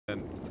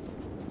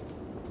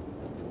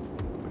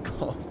What's it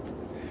called?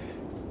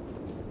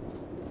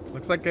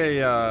 Looks like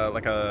a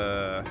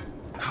oh,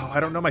 I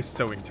don't know my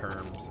sewing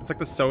terms. It's like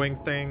the sewing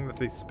thing that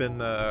they spin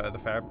the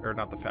or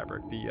not the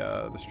fabric,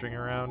 the string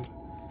around.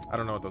 I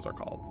don't know what those are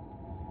called.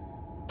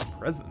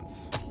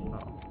 Presents. Oh.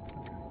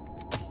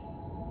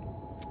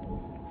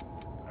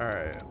 All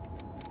right.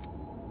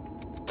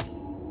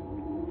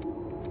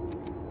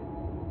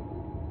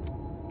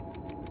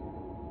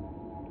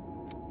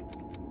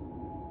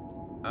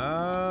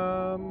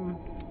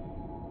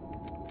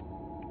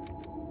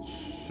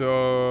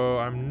 So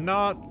I'm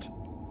not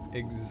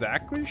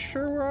exactly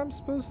sure where I'm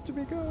supposed to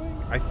be going.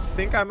 I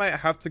think I might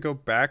have to go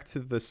back to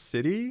the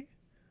city,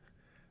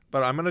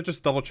 but I'm gonna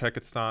just double check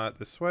it's not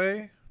this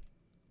way.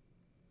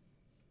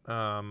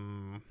 I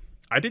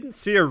didn't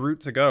see a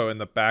route to go in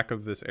the back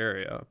of this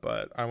area,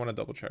 but I want to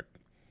double check.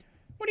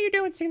 What are you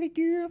doing, silly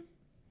girl?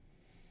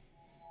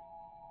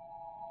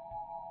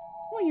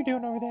 What are you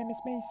doing over there, Miss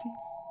Macy?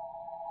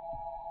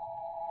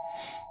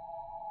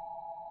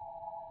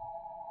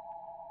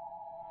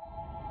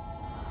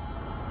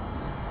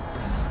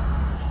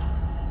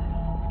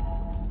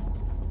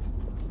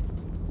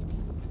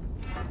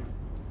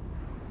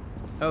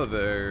 Oh,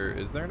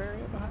 is there an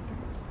area behind you?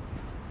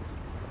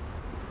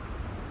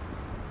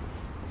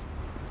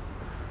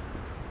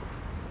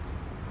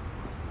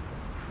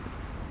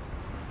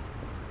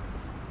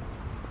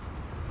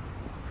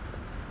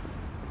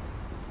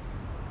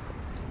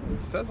 It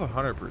says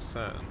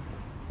 100%.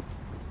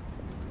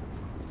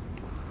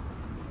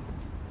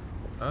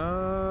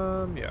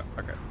 Yeah,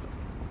 okay.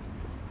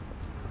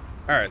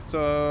 Alright,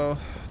 so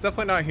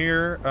definitely not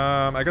here.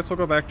 I guess we'll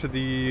go back to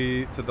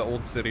the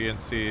old city and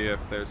see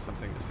if there's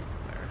something missing from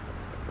there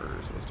that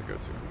we're supposed to go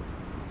to.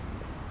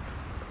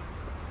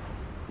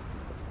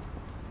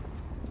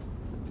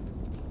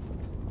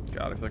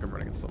 God, I feel like I'm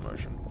running in slow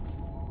motion.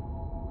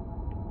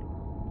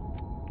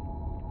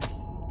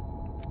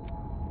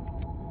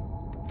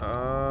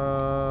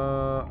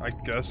 I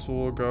guess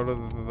we'll go to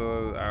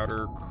the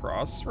outer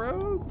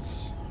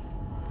crossroads?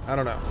 I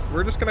don't know.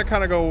 We're just gonna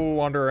kind of go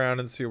wander around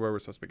and see where we're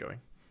supposed to be going.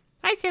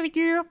 Hi, silly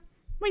girl.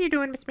 What are you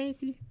doing, Miss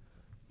Macy?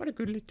 What a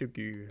good little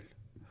girl.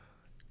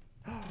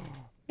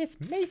 Miss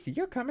Macy,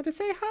 you're coming to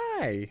say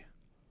hi.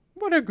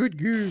 What a good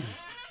girl.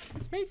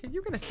 Miss Macy,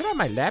 you gonna sit on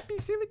my lap, you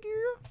silly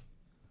girl?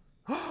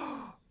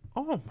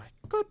 Oh my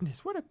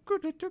goodness, what a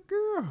good little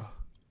girl.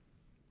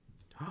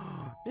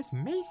 Miss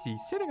Macy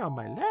sitting on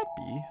my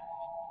lappy?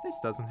 This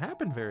doesn't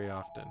happen very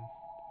often.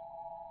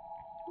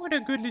 What a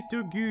good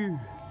little girl.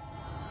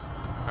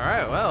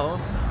 Alright, well,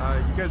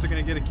 you guys are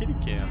gonna get a kitty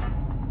cam.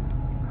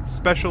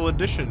 Special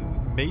edition,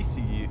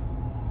 Macy.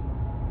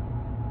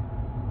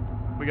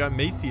 We got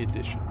Macy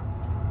edition.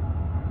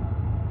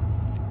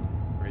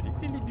 Ready,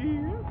 silly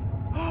girl?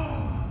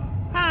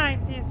 Hi,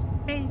 Miss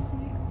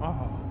Macy.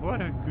 Oh,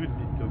 what a good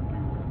little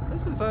girl.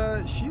 This is,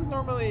 she's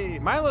normally,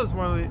 Milo's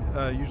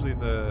usually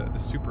the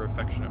super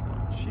affectionate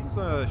one. She's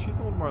a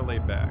little more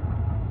laid back.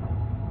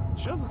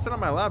 She doesn't sit on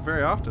my lap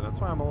very often, that's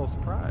why I'm a little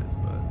surprised,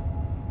 but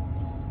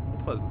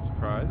a pleasant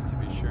surprise to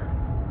be sure.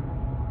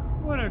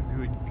 What a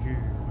good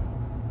girl.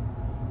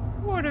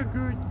 What a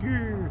good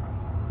girl.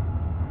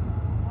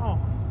 Oh.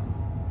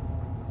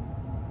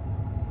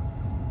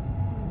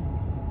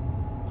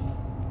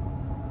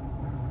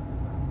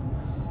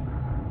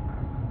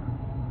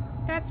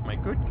 That's my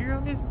good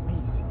girl, Miss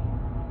Macy.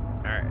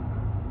 Alright.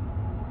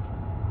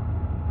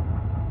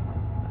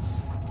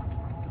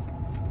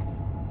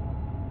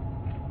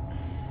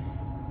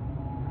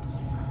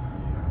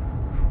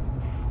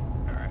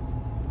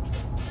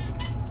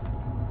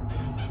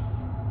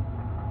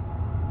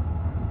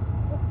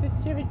 What's this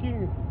silly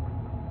girl?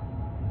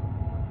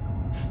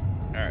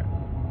 Alright.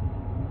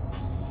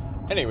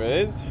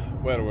 Anyways,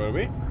 where were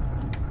we?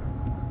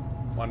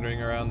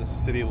 Wandering around the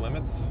city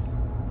limits.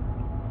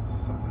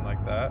 Something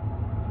like that.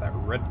 It's that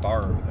red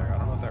bar over there. I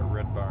don't know what that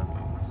red bar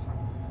means.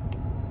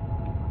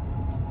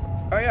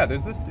 Oh yeah,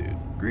 there's this dude.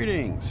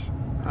 Greetings.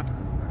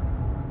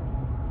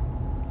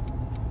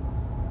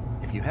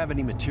 If you have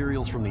any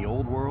materials from the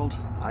old world,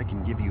 I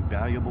can give you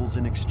valuables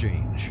in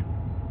exchange.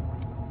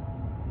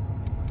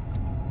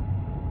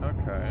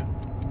 Okay.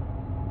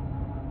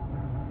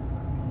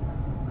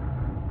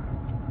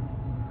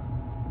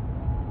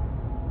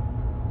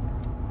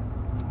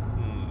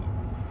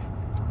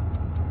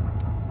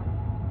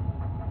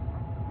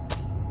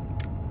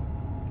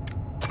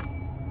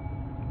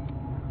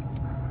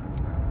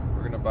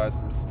 We're gonna buy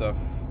some stuff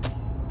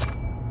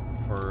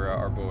for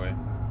our boy.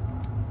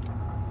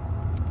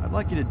 I'd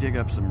like you to dig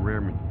up some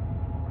rare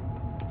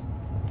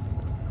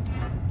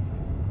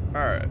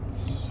Alright,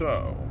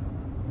 so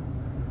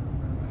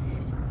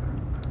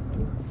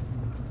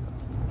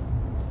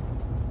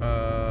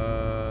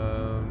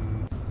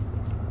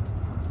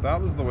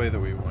that was the way that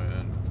we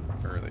went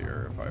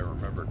earlier, if I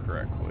remember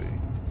correctly.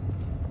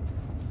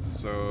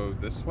 So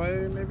this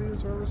way maybe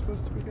is where we're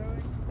supposed to be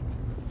going?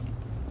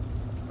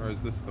 Or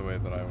is this the way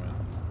that I went?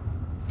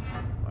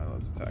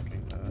 Milo's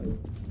attacking that.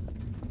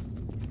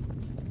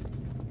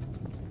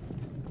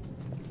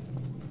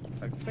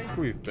 I think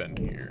we've been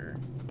here.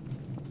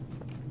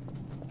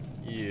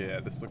 Yeah,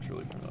 this looks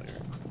really familiar.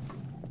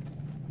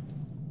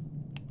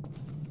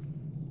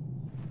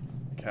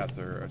 Cats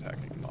are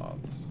attacking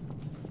moths.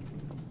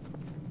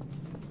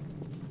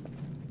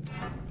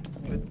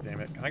 God damn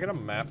it. Can I get a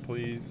map,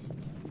 please?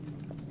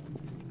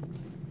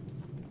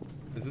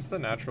 Is this the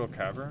natural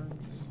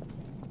caverns?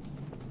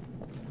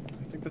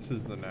 I think this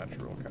is the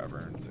natural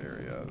caverns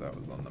area that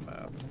was on the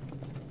map.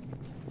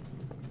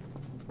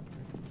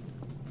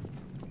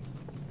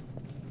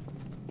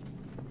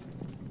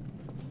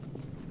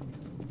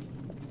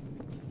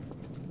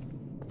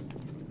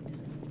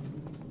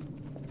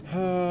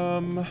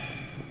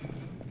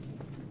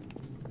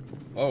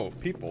 Oh,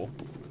 people.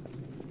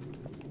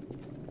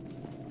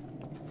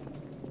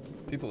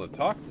 People to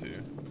talk to.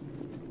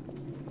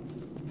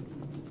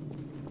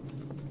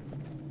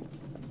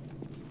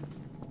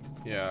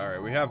 Yeah,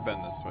 alright, we have been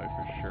this way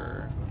for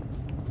sure.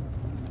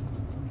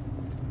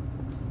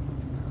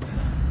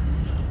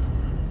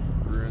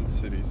 Ruined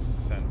City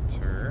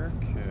Center,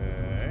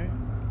 okay.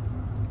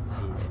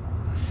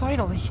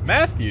 Finally.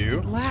 Matthew?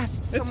 At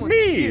last, it's someone's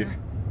me! Here.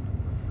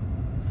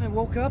 I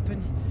woke up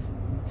and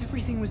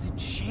everything was in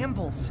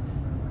shambles.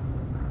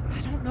 I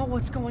don't know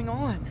what's going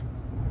on.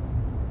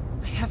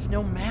 I have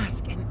no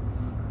mask and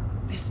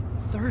this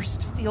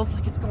thirst feels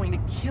like it's going to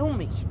kill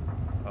me.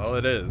 Oh,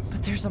 it is.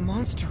 But there's a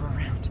monster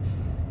around.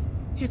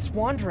 It's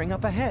wandering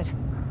up ahead.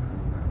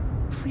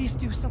 Please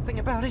do something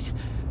about it.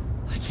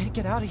 I can't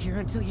get out of here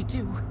until you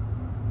do.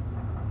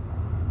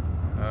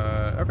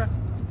 Okay.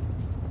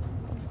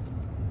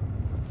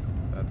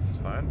 That's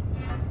fine.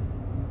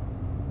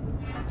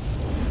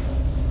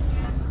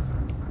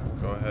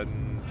 Go ahead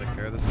and take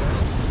care of this guy.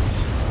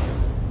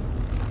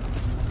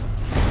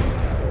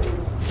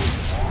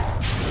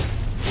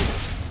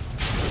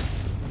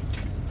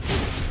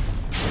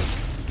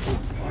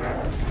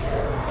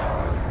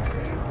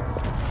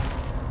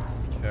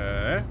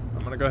 Okay.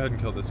 I'm gonna go ahead and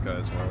kill this guy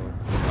as well.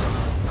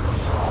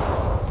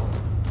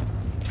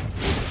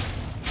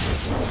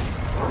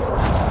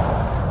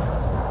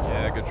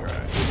 Yeah, good try.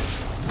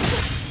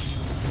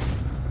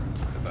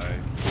 Because I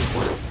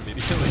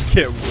immediately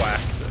get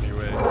whacked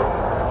anyway.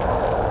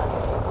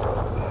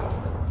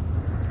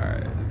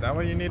 Alright, is that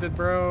what you needed,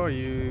 bro? Are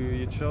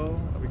you chill?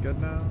 Are we good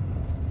now?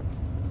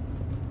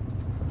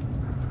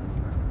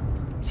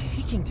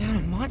 Taking down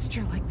a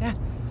monster like that.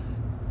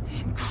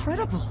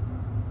 Incredible.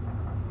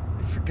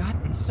 I've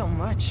forgotten so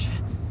much.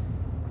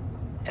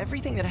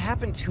 Everything that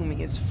happened to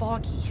me is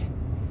foggy.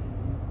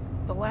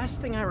 The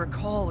last thing I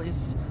recall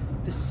is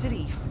the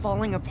city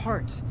falling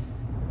apart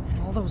and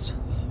all those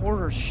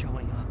horrors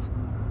showing up.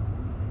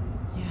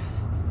 Yeah,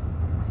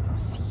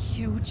 those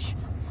huge,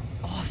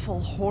 awful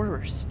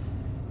horrors.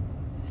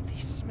 They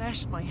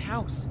smashed my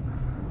house.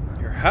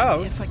 Your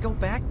house? If I go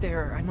back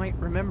there, I might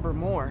remember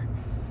more.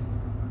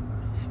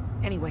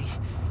 Anyway,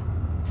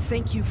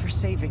 thank you for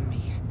saving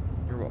me.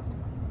 You're welcome.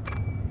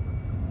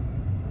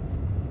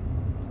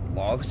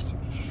 Lost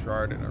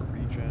shard in a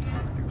region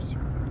producer.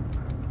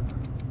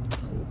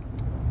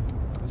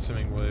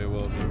 Assuming we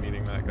will be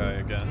meeting that guy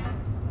again.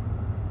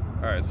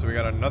 Alright, so we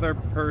got another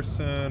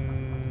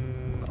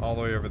person all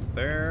the way over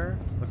there.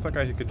 Looks like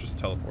I could just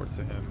teleport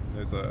to him.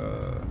 There's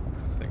a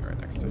thing right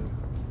next to him.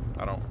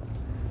 I don't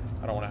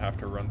want to have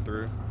to run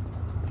through.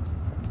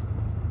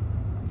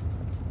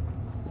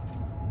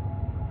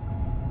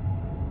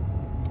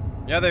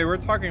 Yeah, they were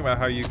talking about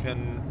how you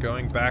can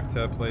going back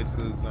to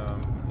places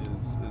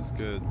is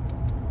good.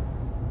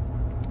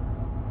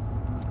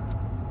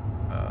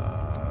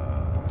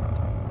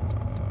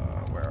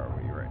 Where are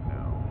we right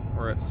now?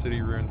 We're at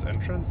City Ruins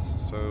entrance,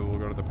 so we'll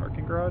go to the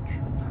parking garage,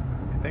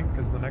 I think,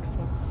 is the next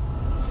one.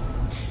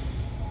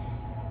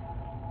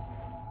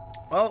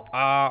 Well,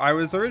 I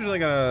was originally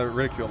gonna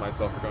ridicule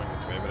myself for going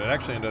this way, but it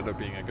actually ended up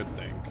being a good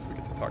thing, because we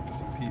get to talk to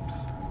some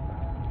peeps.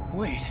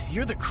 Wait,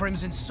 you're the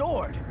Crimson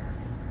Sword!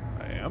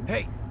 I am?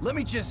 Hey, let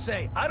me just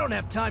say, I don't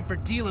have time for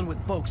dealing with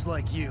folks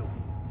like you.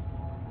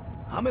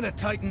 I'm in a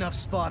tight enough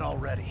spot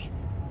already,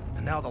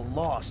 and now the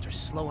Lost are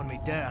slowing me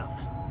down.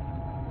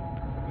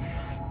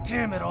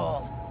 Damn it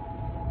all.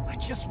 I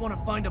just want to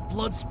find a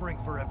blood spring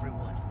for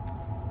everyone.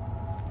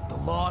 The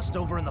Lost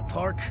over in the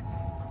park?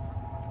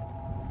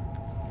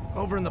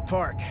 Over in the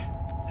park.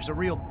 There's a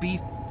real beef.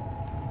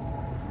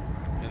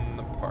 In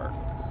the park.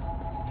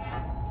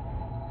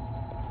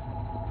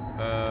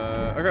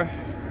 Okay.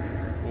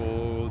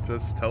 We'll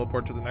just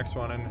teleport to the next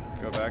one and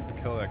go back and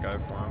kill that guy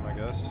for him, I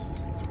guess,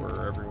 since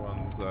we're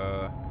everyone's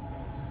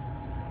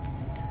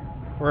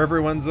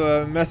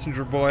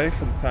messenger boy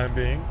for the time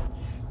being.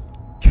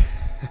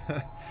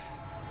 Alright,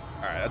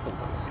 that's a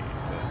little mean.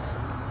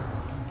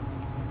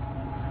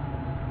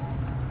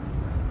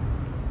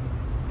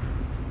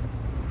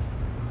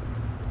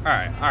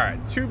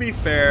 Alright. To be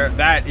fair,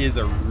 that is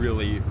a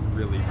really,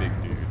 really big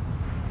dude.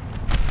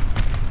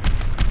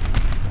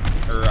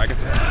 Or I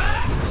guess it's...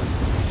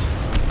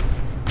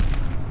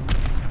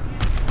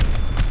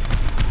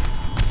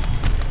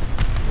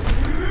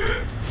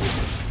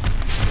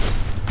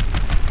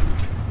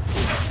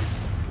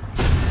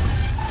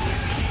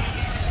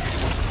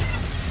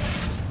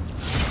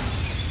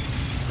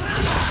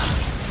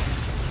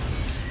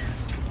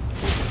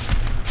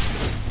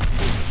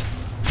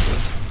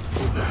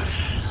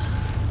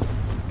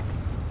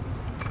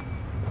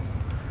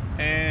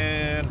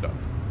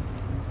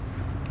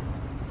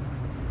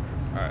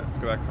 Alright, let's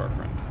go back to our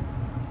friend.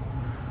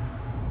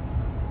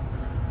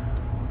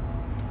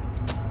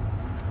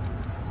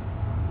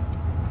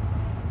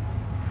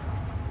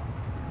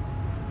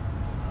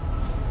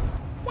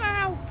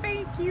 Wow,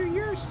 thank you.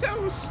 You're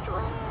so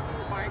strong.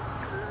 Oh my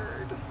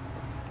god.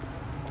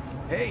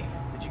 Hey,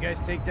 did you guys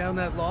take down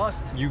that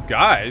Lost? You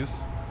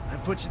guys? I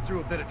put you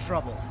through a bit of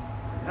trouble.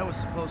 That was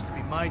supposed to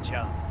be my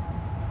job.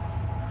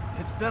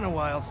 It's been a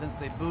while since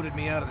they booted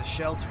me out of the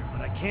shelter, but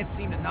I can't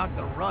seem to knock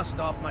the rust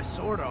off my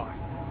sword arm.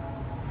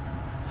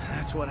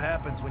 That's what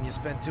happens when you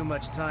spend too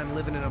much time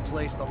living in a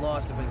place the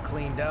Lost have been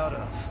cleaned out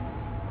of.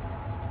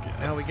 Yes.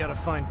 Now we gotta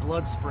find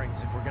blood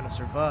springs if we're gonna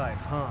survive,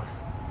 huh?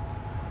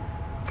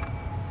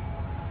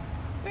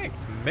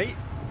 Thanks, mate.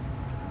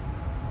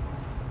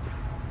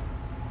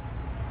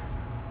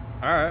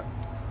 Alright.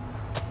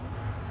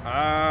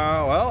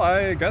 Well,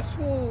 I guess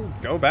we'll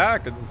go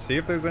back and see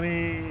if there's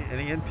any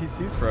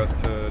NPCs for us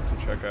to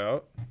check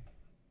out.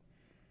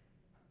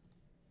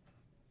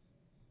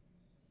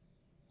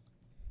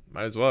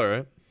 Might as well,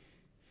 right?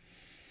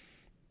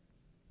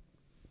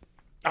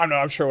 I don't know,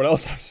 I'm sure what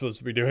else I'm supposed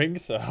to be doing,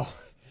 so,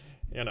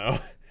 you know.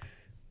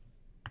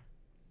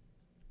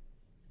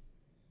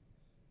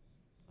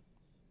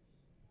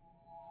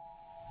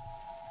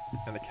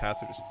 And the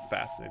cats are just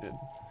fascinated.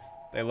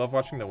 They love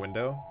watching the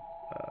window.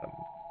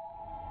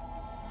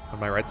 On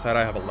my right side,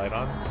 I have a light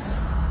on,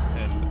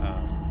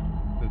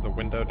 and there's a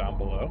window down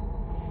below,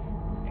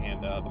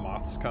 and the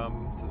moths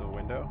come to the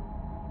window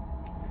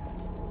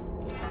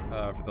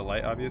for the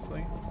light,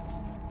 obviously.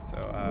 So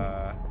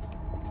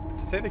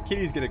to say the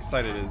kitties get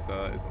excited is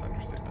an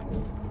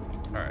understatement.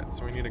 All right,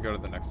 so we need to go to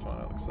the next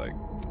one. It looks like.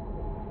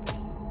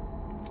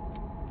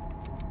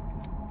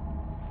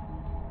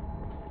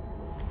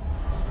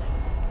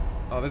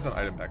 Oh, there's an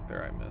item back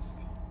there I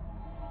missed.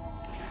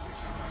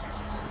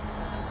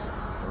 This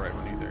isn't the right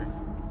one either.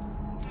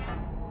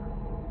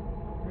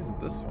 Where's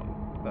this one?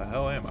 Where the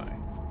hell am I?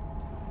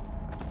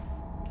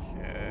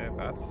 Okay,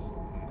 that's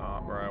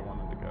not where I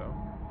wanted to go.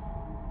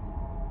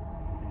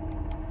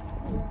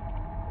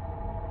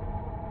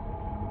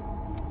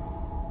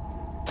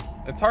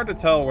 It's hard to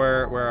tell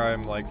where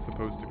I'm like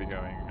supposed to be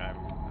going.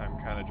 I'm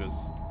kind of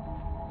just.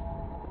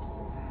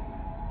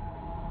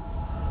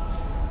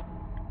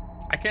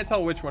 I can't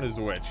tell which one is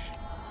which.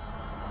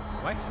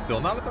 Am I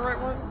still not at the right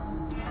one?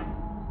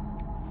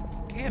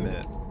 Damn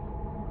it.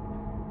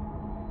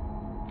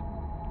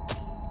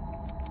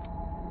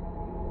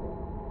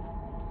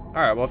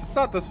 Alright, well if it's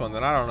not this one,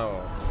 then I don't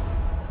know.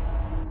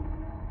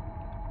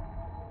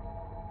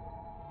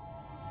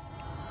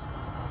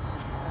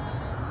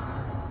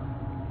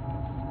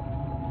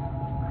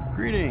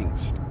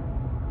 Greetings.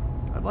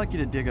 I'd like you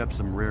to dig up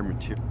some rare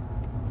material.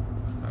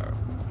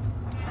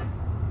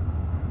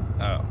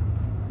 Oh.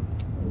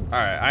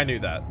 Alright, I knew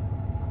that.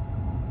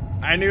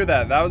 I knew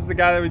that. That was the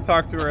guy that we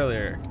talked to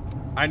earlier.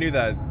 I knew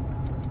that.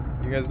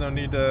 You guys don't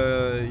need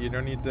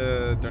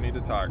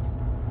to talk.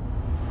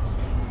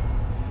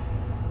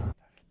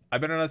 I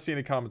better not see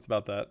any comments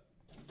about that.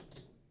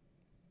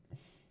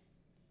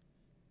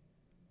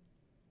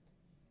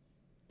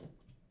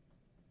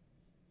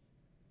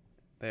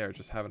 They are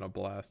just having a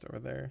blast over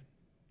there.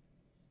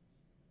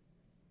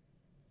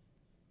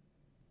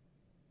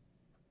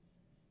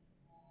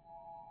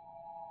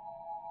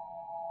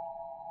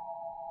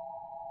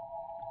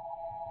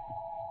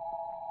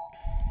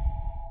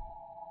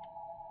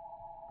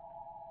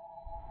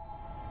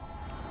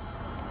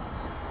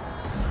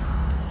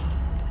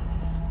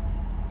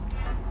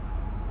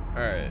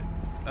 Alright.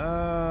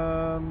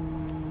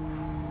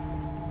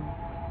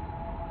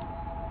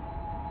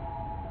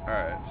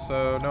 Alright,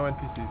 so no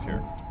NPCs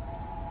here.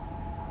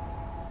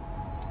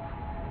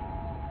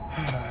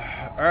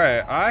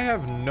 Alright, I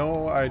have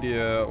no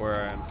idea where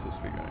I am supposed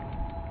to be going.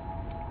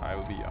 I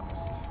will be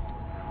honest.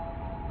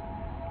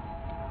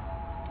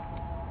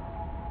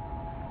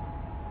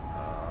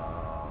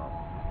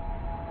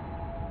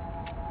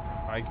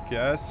 I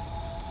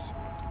guess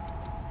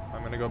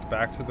I'm gonna go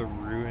back to the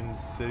ruined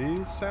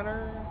city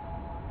center.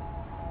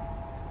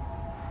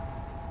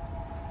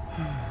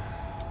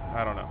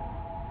 I don't know.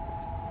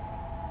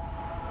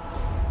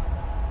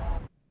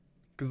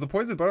 Because the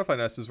poisoned butterfly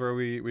nest is where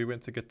we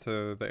went to get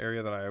to the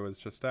area that I was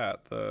just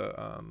at. The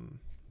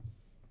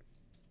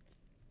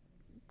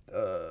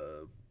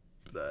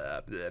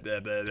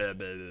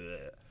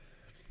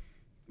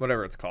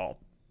whatever it's called.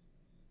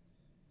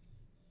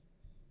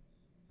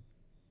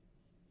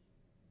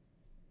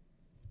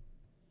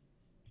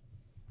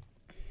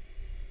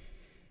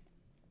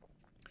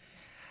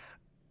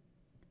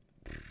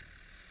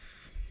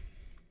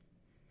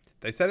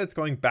 They said it's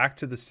going back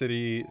to the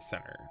city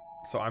center.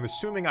 So I'm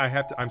assuming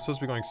I'm supposed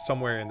to be going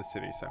somewhere in the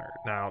city center.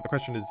 Now, the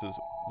question is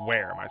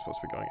where am I supposed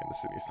to be going in the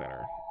city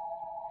center?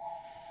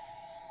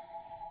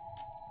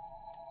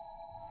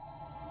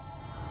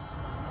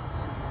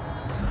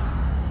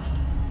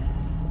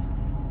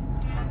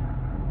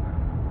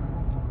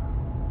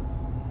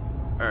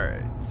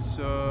 Alright,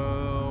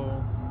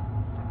 so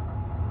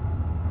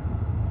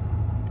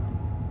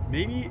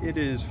maybe it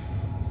is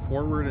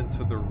forward and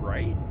to the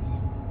right?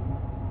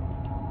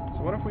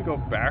 So what if we go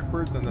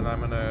backwards and then I'm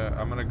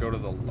gonna go to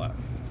the left?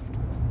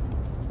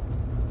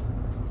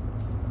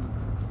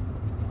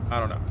 I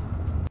don't know.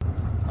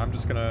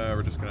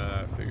 We're just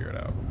gonna figure it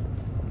out.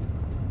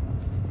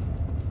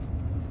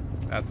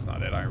 That's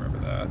not it, I remember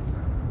that.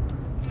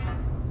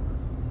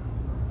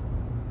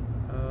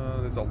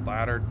 There's a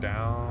ladder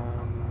down.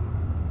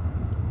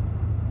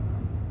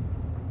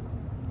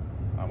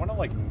 I wanna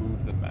like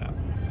move the map.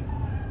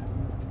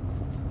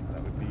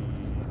 That would be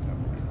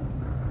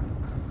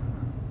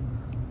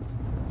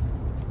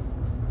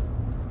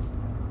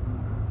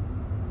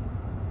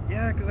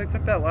yeah, because I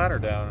took that ladder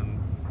down.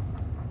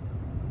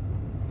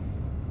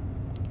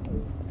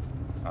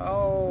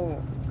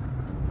 Oh.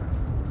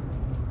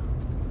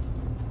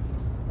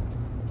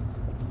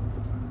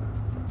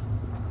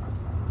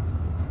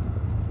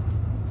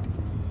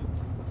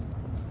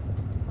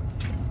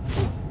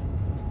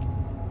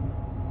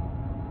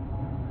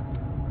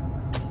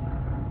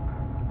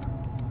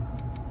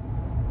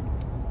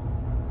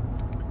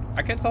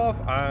 I can't tell if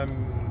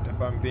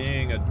I'm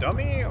being a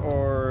dummy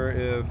or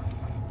if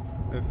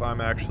I'm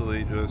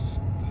actually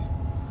just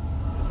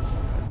missing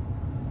something.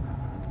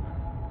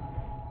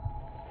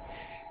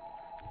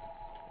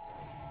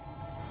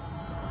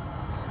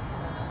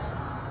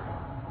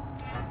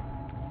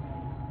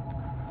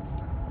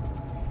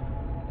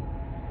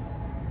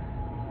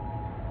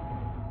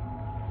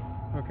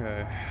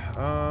 Okay.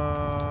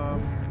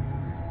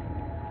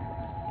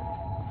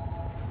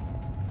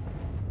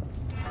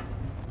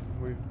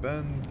 We've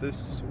been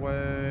this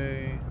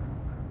way.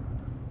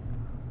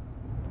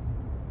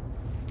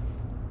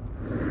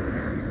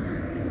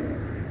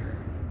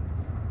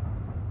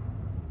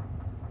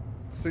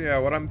 So yeah,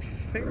 what I'm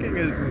thinking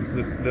is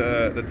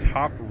the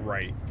top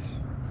right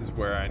is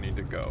where I need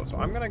to go. So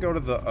I'm gonna go to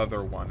the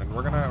other one, and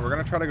we're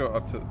gonna try to go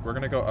up to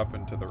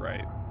and to the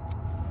right.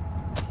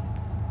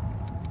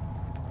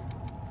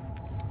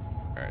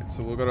 All right,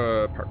 so we'll go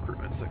to Park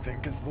Crewmans, I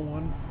think is the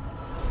one.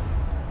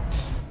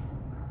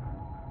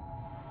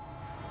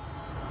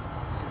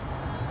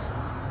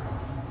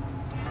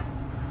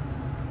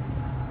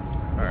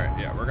 All right,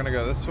 yeah, we're gonna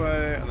go this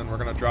way, and then we're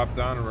gonna drop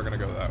down, and we're gonna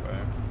go that way.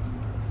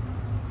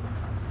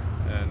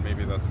 And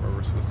maybe that's where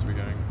we're supposed to be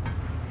going.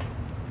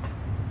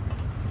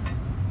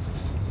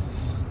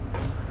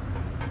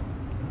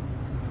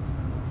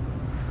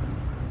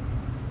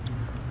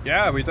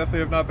 Yeah, we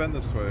definitely have not been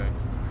this way.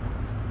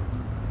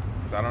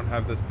 Because I don't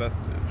have this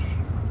vestige.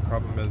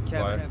 Problem is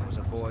I... Kevin was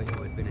a boy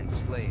who had been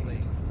enslaved by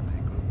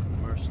a group of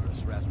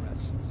merciless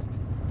rebels.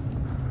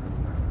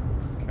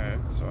 Okay,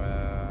 so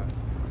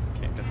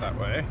can't get that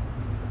way.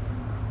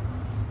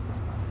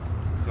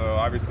 So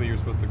obviously you're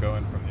supposed to go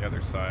in from the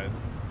other side.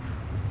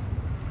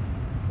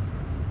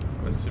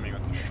 I'm assuming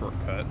that's a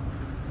shortcut.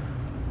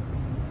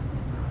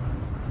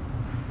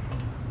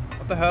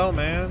 What the hell,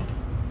 man?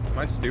 Am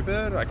I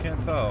stupid? I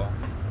can't tell.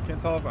 I can't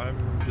tell if I'm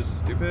just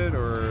stupid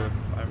or if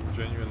I'm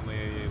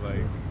genuinely,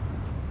 like...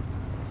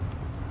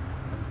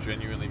 I'm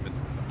genuinely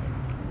missing something.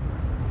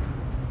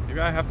 Maybe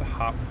I have to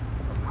hop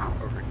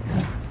from over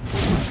here.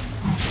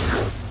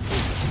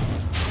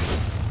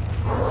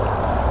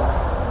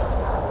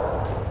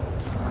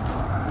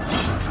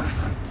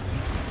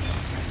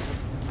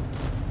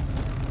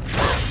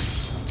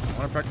 I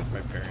want to practice my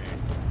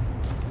parrying.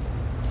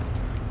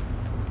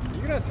 Are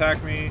you gonna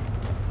attack me?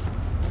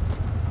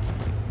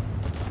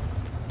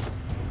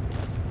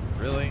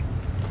 Really?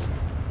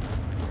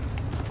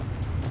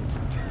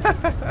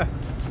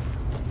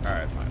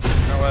 Alright, fine.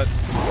 You know what?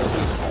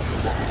 Just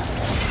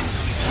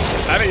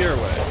have it your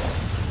way.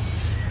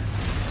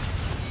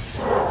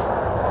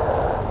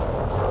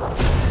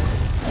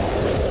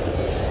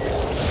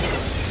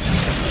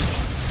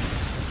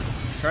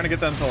 Trying to get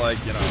them to, like,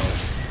 you know,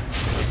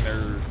 bring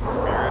their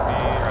spear at me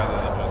rather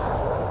than just...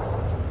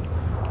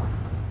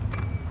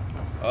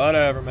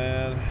 Whatever,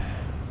 man.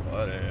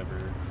 Whatever.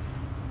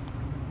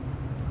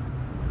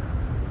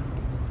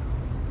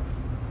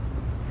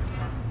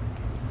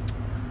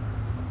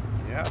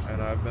 Yeah,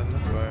 and I've been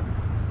this way.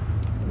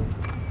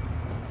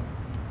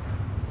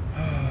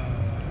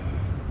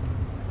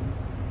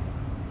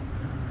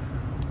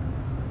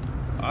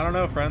 I don't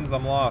know, friends.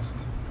 I'm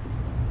lost.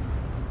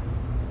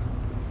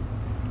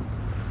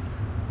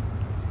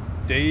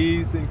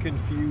 Dazed and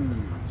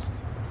confused.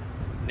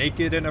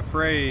 Naked and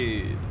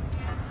afraid.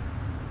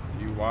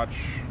 If you watch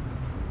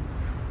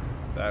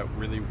that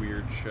really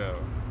weird show.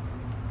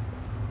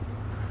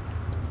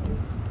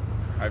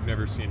 I've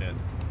never seen it.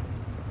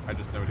 I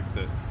just know it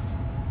exists.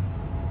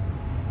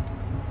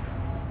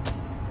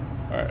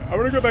 Alright, I'm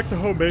gonna go back to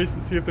home base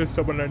and see if there's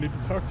someone I need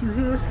to talk to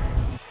here.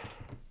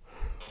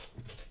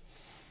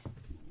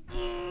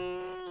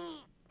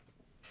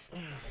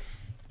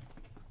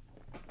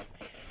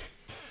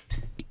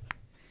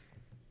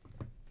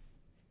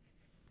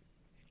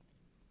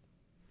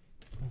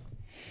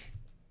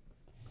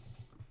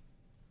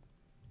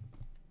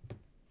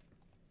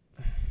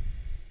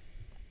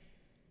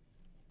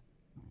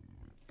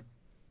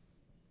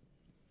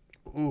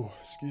 Ooh,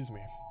 excuse me.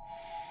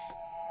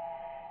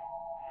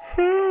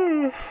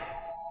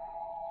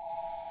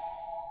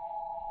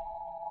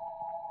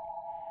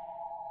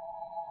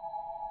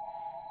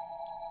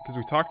 because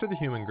we talked to the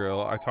human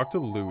girl. I talked to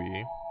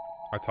Louis.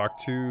 I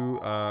talked to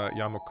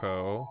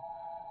Yamako.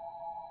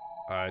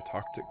 I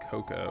talked to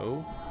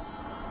Coco.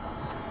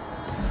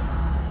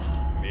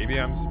 Maybe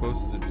I'm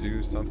supposed to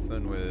do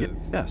something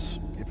with... Yes,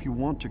 if you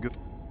want to go...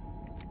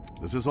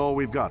 This is all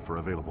we've got for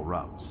available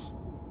routes.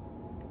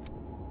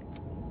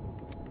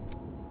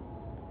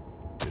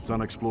 It's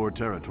unexplored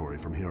territory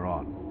from here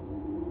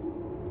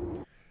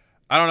on.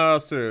 I don't know what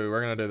else to do.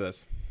 We're gonna do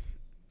this.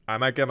 I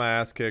might get my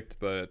ass kicked,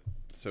 but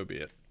so be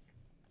it.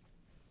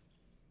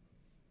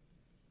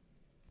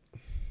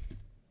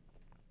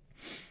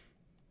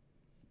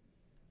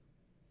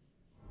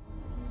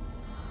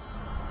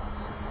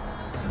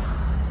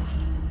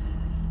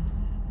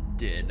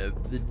 Den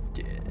of the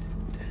Dead.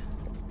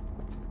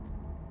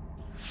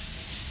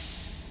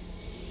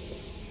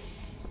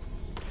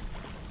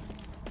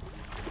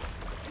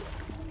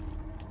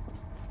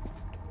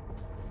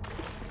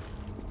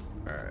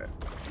 Alright.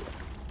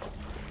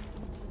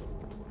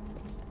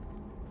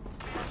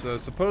 So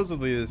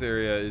supposedly this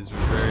area is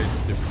very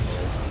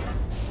difficult.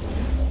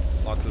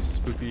 Lots of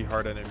spooky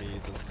hard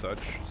enemies and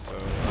such, so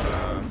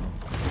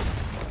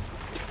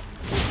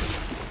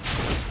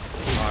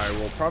I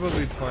will probably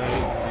be playing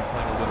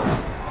a little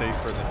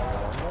safer than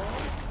normal.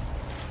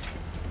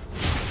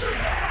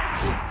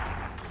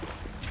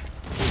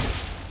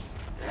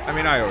 I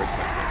mean, I always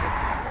play safer.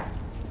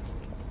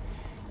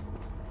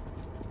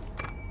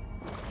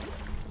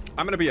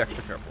 I'm gonna be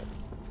extra careful.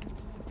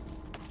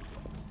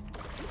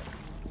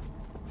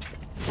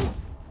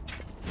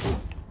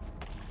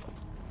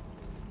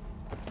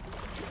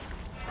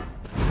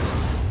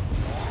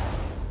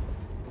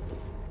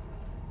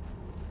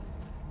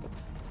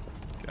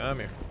 Come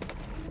here.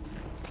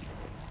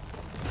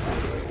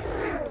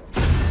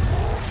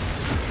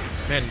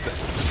 Man,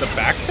 the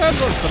backstabs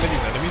on some of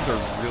these enemies are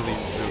really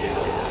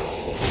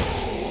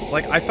weird.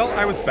 Like, I felt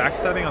I was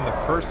backstabbing on the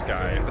first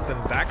guy, but then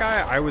that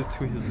guy, I was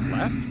to his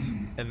left,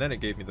 and then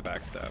it gave me the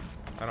backstab.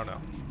 I don't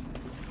know.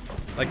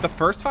 Like, the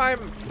first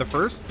time, the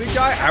first big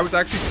guy, I was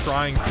actually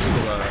trying to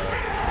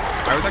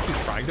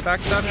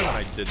backstab him, and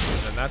I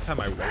didn't. And that time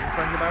I wasn't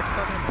trying to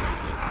backstab him, and I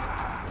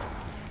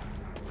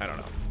did. I don't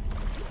know.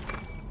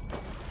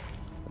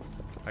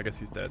 I guess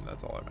he's dead, and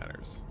that's all that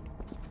matters.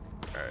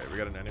 Alright, we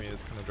got an enemy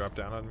that's gonna drop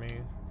down on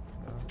me.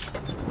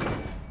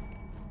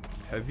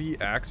 Heavy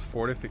axe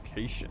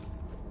fortification.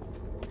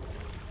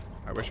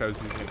 I wish I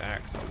was using an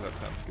axe, because that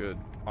sounds good.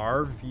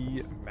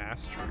 RV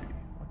mastery.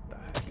 What the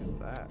heck is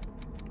that?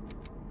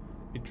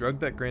 A drug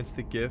that grants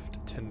the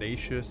gift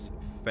Tenacious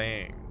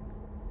Fang,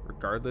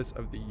 regardless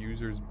of the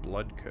user's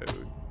blood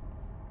code.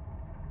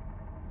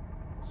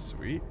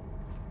 Sweet.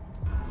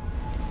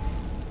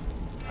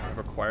 I've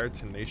acquired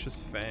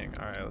Tenacious Fang.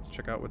 Alright, let's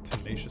check out what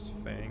Tenacious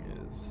Fang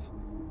is.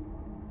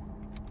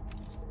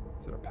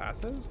 Is it a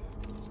passive?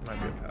 It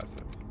might be a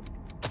passive.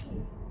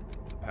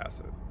 It's a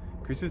passive.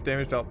 Increases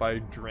damage dealt by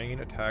drain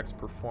attacks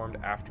performed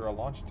after a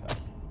launch attack.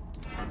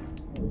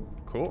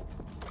 Cool.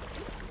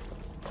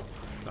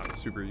 Not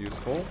super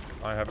useful.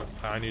 I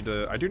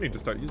do need to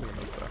start using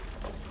this stuff.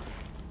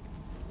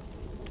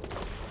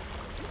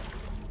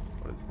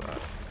 What is that?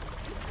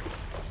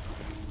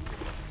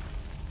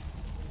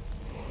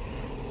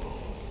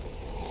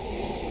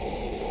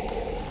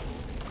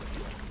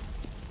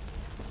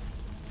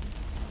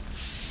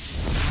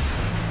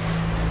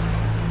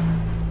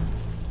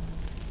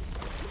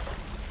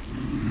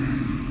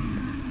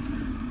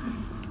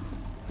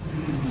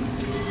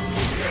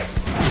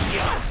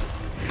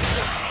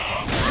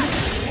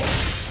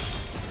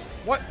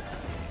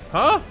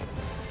 Huh?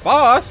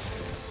 Boss?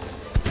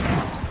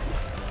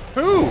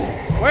 Who?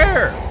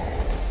 Where?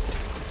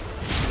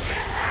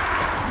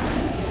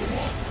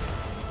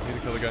 Need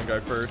to kill the gun guy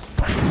first.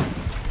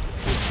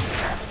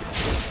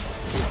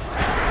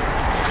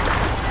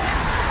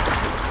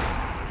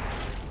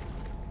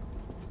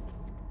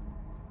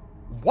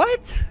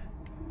 What?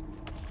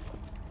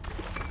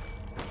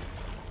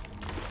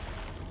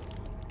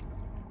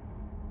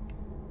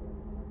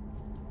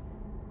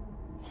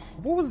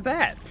 What was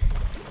that?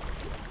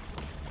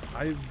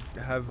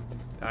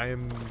 I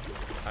am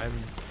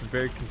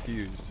very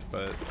confused,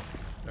 but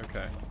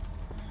okay.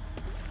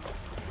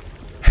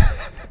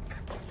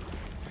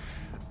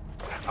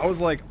 I was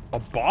like, a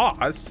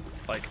boss?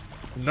 Like,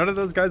 none of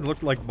those guys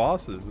looked like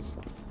bosses.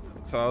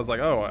 So I was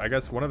like, oh, I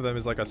guess one of them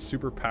is like a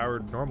super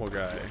powered normal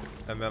guy.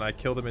 And then I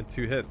killed him in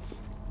 2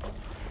 hits.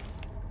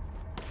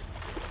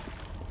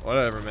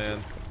 Whatever, man.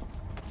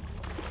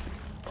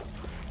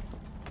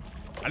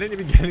 I didn't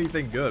even get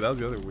anything good. That was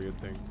the other weird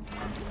thing.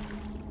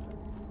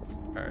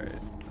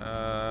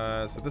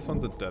 Alright, so this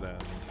one's a dead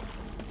end.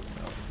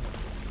 No.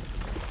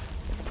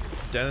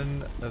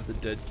 Den of the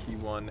Dead Key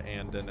 1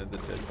 and Den of the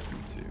Dead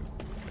Key 2.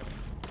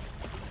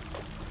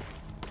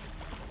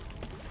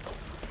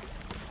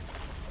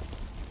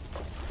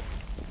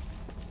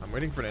 I'm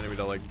waiting for an enemy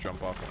to like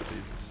jump off one of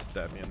these and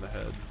stab me in the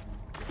head.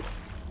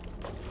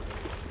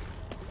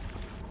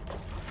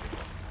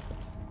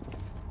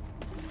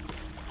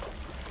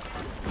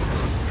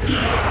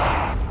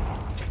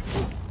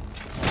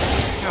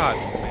 God,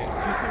 man.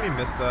 Did you see me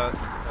miss that?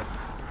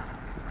 That's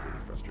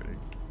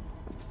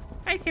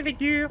Hi, silly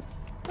girl.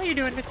 What are you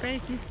doing, Miss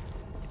Macy?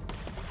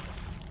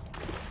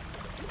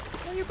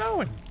 Where you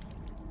going?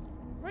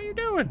 What are you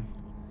doing?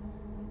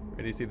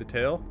 Ready to see the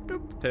tail?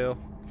 Doop, tail.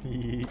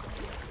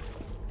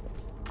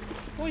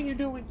 What are you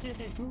doing,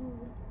 silly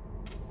girl?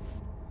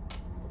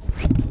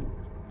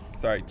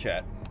 Sorry,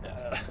 chat.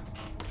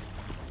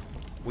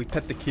 We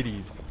pet the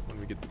kitties when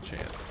we get the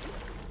chance.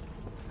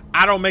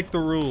 I don't make the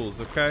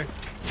rules, okay?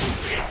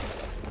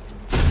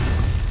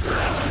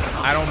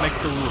 I don't make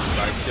the rules.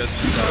 I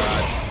just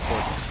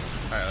enforce them.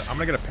 Alright, I'm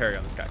gonna get a parry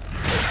on this guy. Oh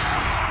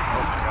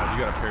my god,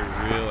 you got a parry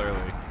real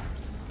early.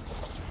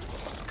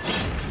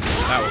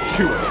 That was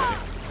too early.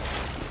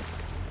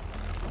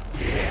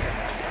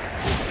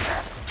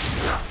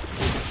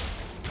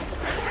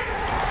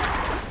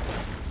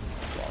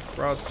 Lost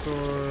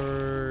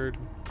broadsword.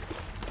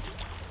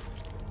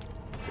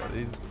 Got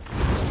these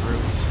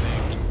gross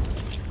things.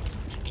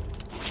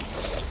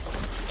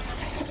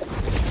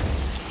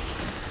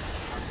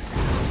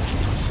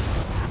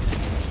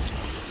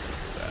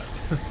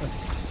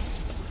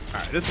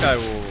 Alright, this guy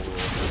will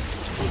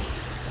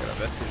got a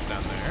vestige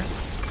down there.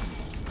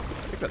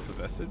 I think that's a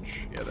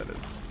vestige. Yeah, that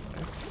is.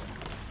 Nice.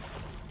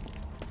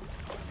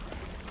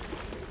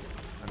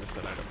 I missed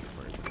an item.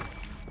 Where is it?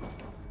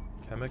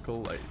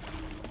 Chemical light.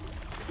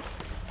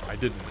 I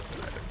didn't miss an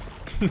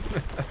item.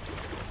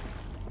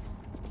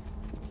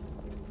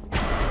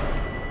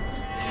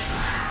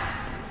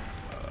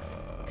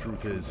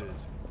 Truth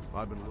is,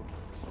 I've been looking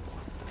for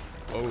something.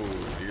 Oh,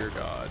 dear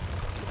God.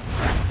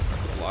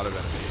 That's a lot of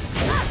enemies.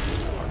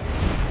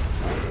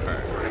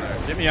 Alright, we're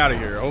gonna get me out of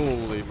here.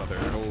 Holy mother,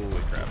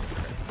 holy crap.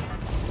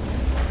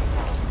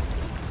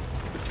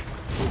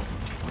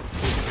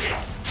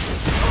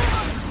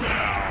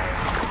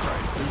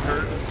 Christ, it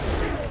hurts.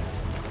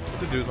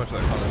 Didn't do as much as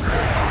I thought it would.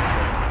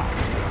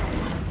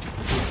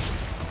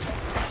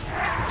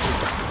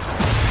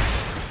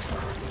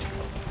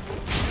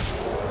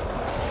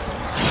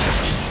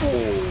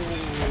 Oh,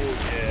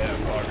 yeah,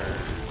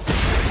 buggers.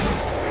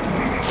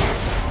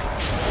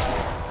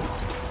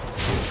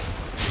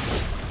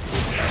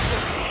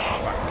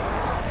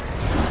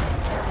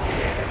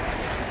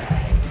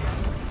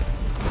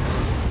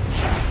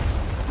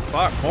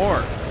 Fuck,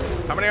 more.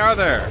 How many are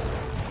there?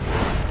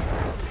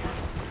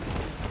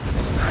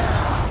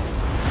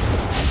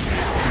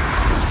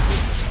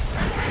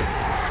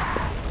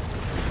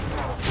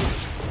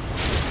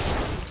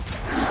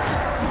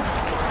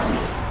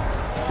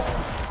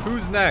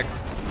 Who's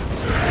next?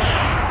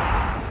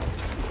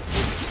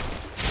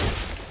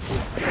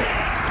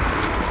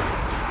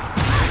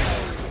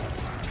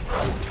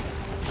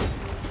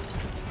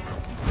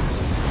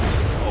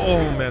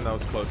 Oh man, that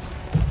was close.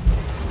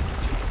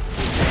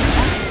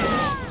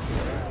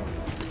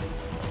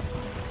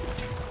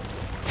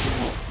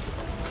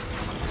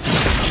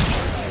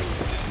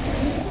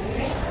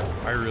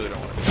 I really don't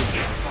want to.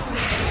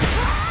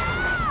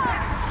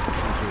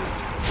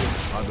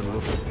 I've been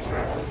looking for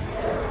something.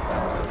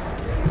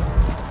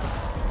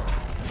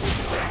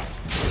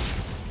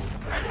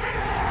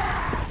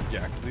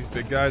 Yeah, because these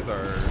big guys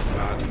are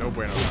no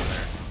bueno down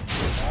there.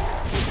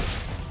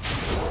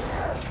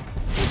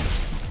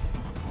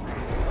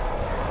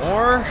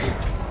 Or,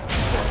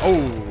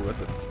 oh,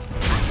 that's it.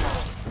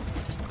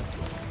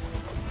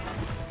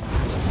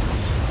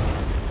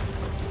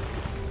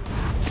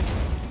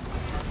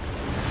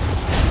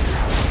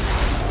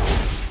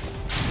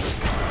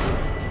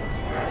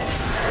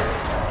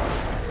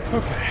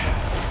 Okay.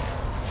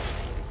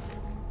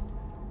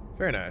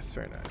 Very nice,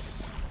 very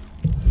nice.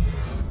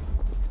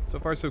 So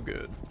far, so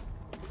good.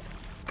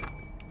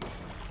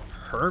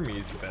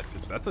 Hermes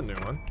vestige, that's a new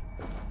one.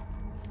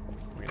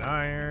 Queen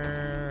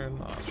Iron,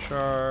 Lost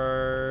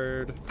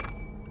Shard.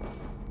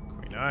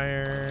 Queen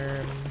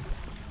Iron,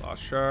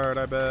 Lost Shard,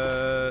 I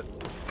bet.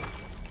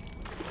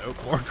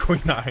 Nope, more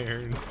Queen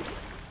Iron.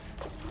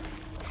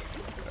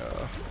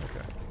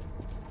 Okay.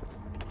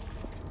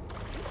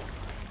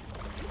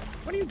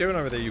 What are you doing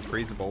over there, you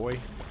crazy boy?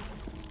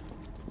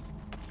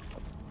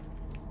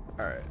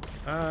 Alright.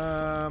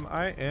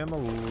 I am a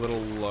little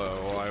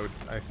low.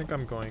 I think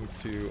I'm going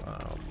to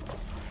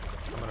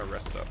I'm gonna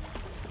rest up.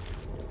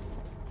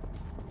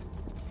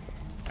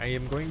 I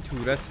am going to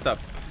rest up.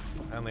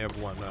 I only have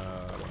one thing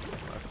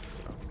left,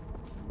 so.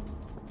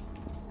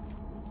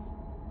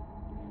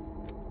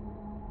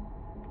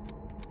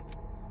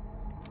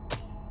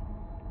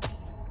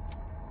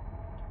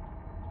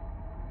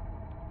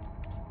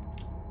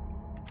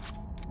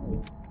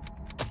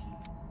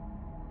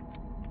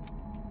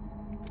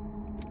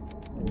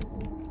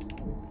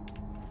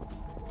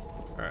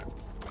 Alright.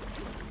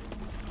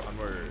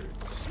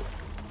 Onwards.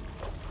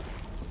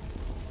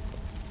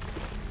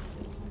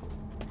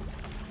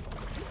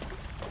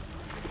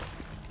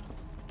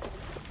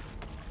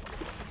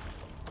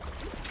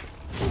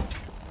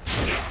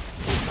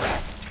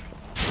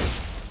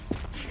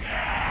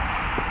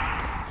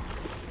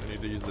 I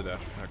need to use the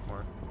dash attack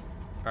more.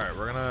 Alright,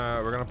 we're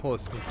gonna pull a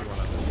sneaky one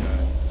on this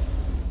guy.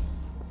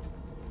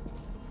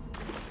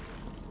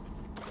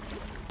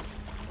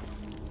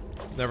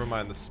 Never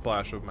mind the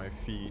splash of my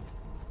feet.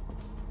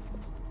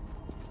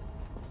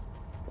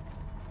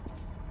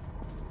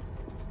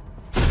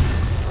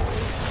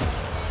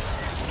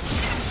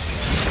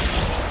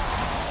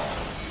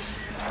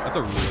 That's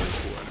a really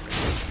cool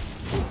animation.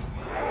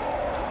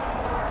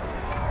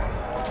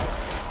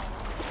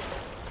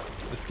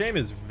 This game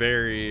is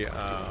very,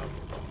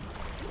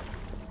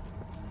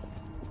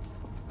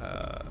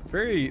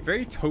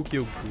 very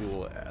Tokyo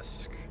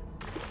Ghoul-esque.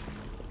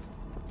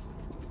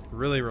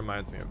 Really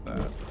reminds me of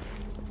that. And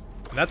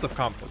that's a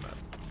compliment.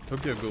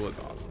 Tokyo Ghoul is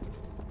awesome.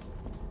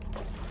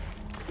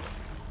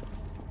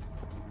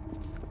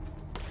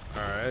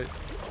 Alright.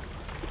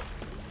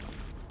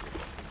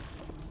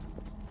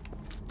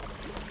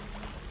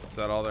 Is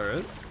that all there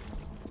is?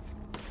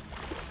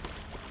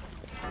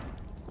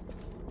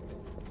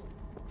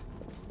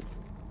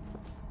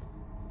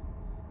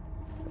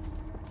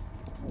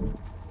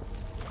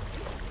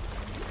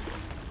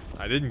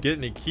 I didn't get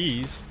any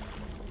keys.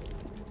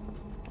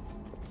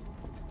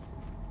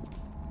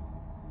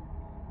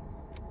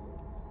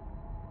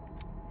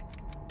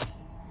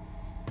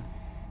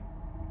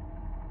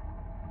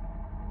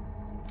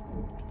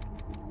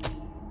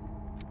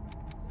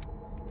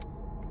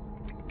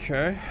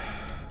 Okay.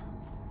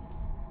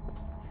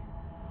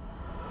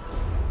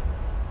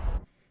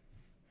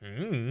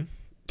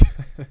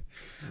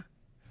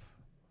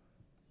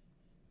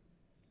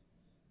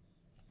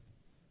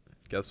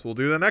 Guess we'll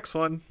do the next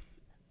one.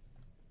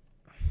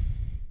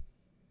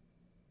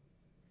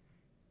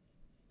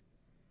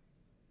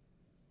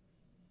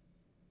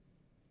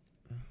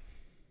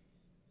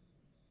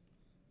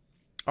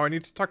 Oh, I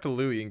need to talk to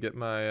Louis and get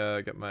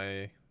my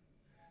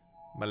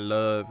my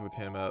love with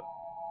him up.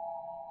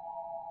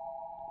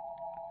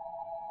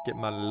 Get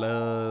my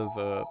love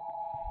up.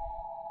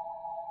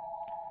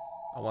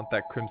 I want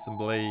that crimson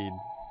blade.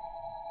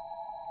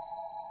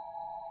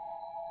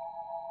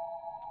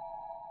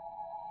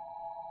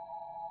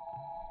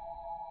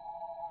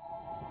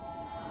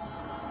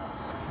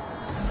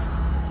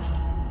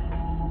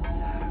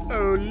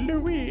 Oh,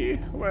 Louis,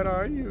 where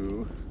are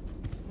you,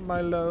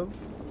 my love?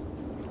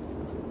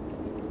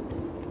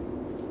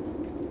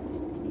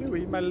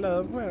 Louis, my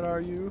love, where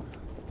are you?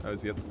 Oh,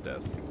 is he at the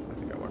desk? I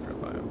think I walked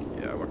right by him.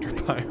 Yeah, I walked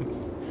right by him.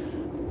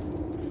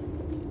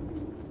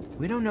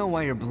 We don't know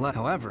why you're blood.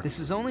 However, this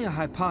is only a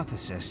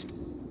hypothesis.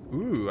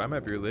 Ooh, I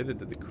might be related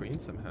to the queen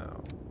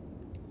somehow.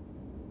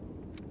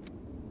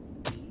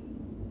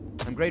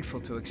 I'm grateful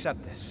to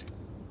accept this.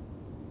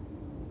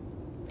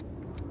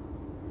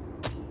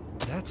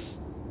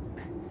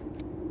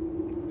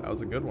 That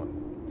was a good one.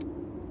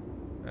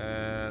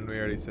 And we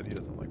already said he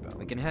doesn't like that We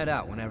one. can head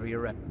out whenever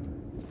you're ready.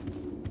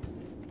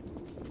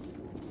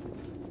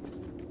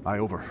 I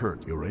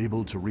overheard you're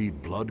able to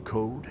read blood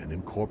code and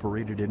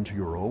incorporate it into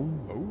your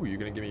own? Oh, you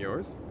gonna give me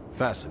yours?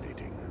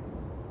 Fascinating.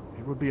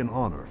 It would be an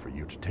honor for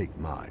you to take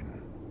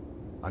mine.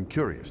 I'm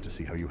curious to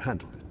see how you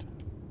handled it.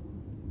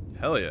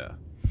 Hell yeah.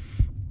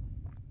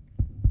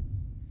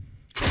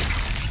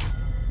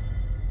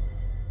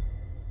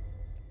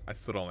 I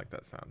still don't like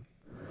that sound.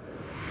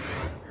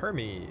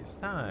 Hermes,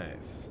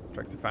 nice.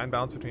 Strikes a fine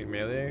balance between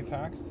melee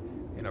attacks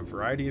and a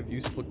variety of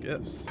useful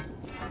gifts.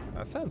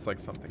 That sounds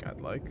like something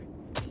I'd like.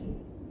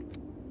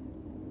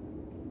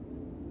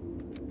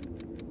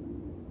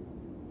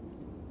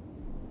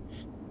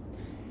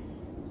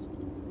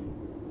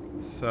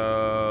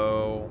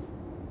 So...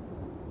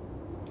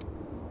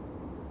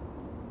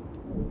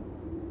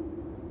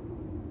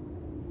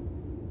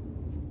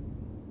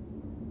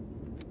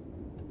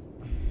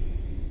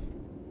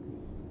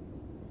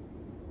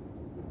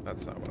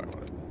 That's not what I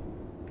wanted.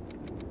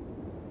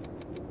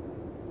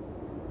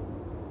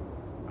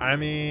 I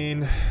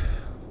mean...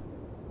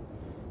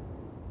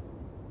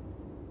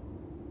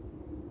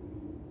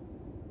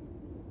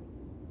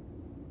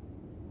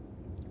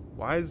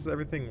 Why is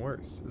everything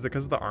worse? Is it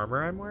because of the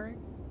armor I'm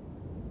wearing?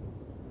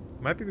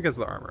 It might be because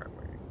of the armor I'm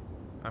wearing.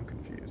 I'm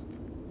confused.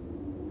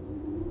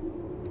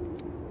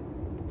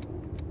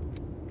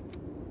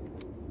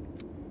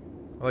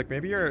 Like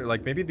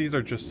maybe these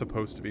are just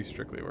supposed to be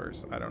strictly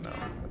worse. I don't know.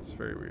 That's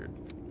very weird.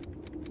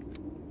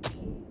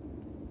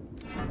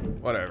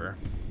 Whatever.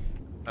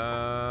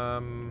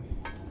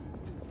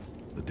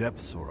 The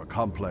depths are a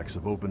complex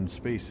of open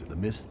space. The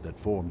mist that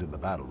formed in the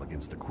battle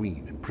against the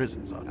Queen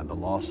imprisons us, and the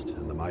Lost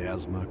and the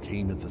Miasma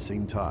came at the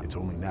same time. It's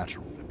only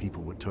natural that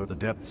people would turn. The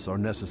depths are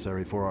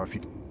necessary for our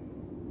future.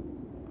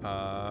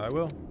 I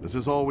will. This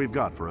is all we've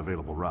got for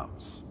available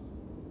routes.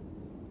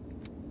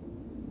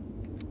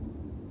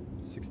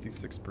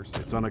 66%.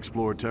 It's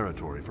unexplored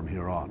territory from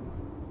here on.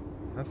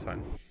 That's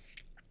fine.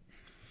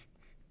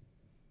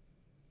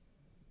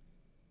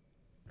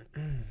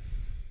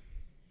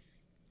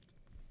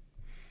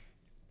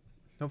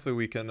 Hopefully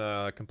we can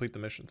complete the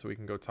mission so we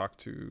can go talk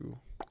to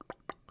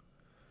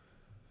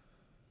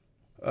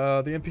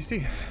the NPC,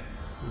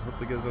 who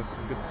hopefully gives us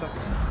some good stuff.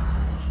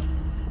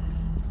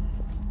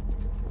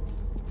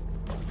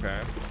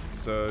 Okay,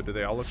 so do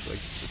they all look like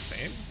the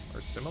same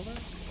or similar?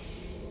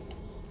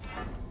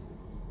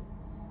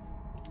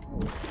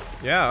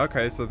 Yeah,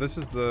 okay, so this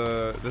is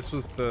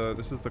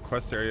the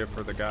quest area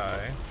for the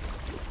guy.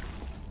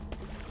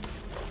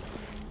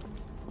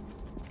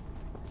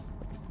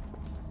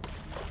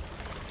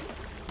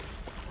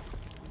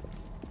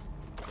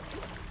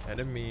 And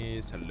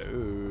Enemies,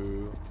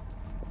 hello.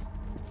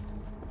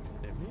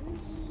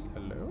 Enemies,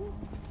 hello.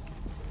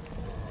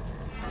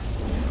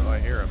 Oh, I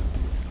hear him.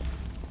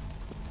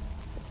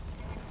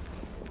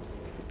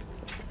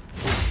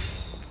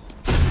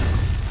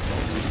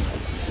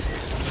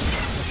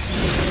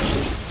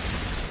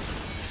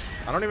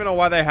 I don't even know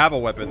why they have a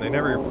weapon. They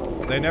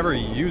never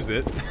use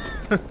it.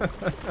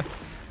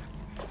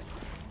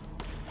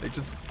 They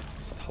just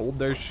hold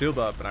their shield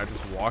up, and I just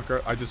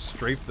I just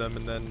strafe them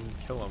and then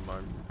kill them. I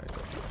don't know.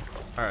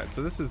 All right,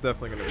 so this is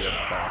definitely going to be a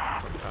boss of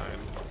some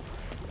kind,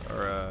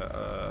 or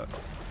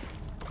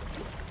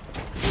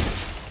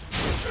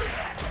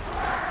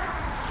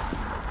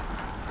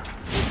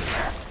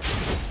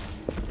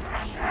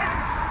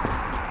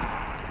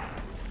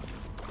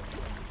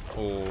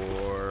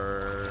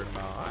or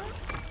not.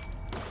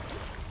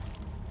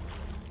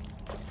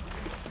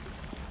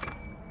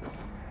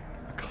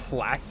 A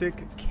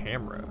classic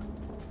camera.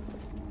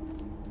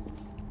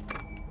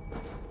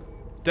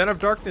 Den of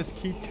Darkness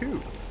key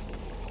 2.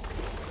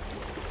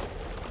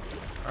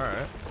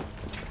 Alright.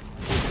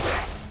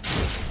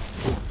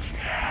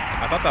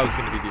 I thought that was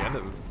going to be the end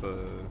of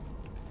the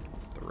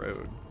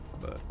road,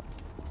 but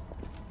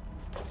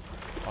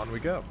on we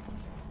go.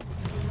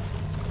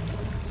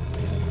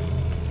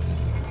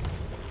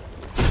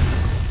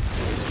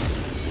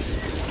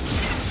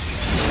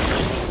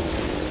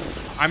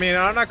 I mean,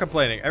 I'm not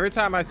complaining. Every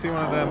time I see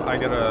one of them, I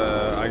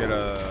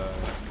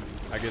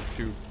get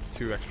two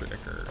extra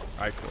ichor,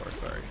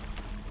 sorry.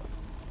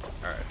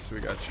 Alright, so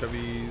we got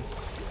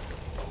Chubbies.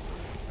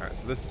 Alright,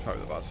 so this is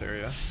probably the boss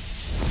area.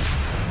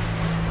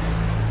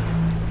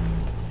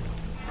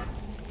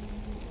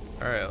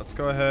 Alright, let's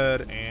go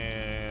ahead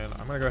and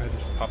I'm gonna go ahead and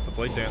just pop the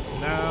blade dance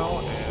now,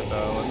 and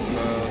let's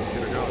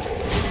get her going.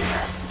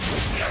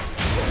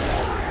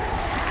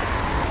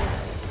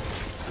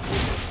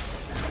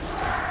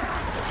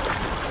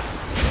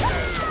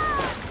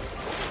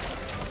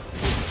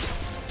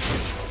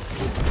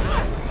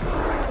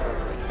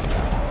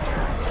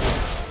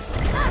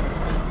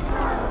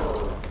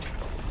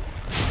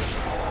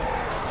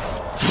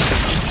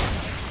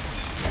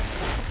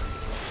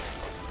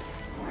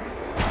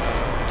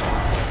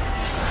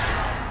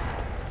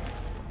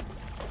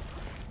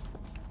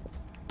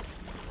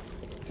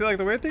 See, like,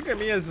 the weird thing to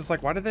me is just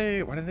like, why do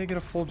they get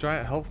a full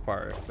giant health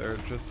bar if they're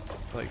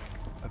just like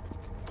a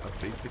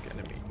basic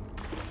enemy?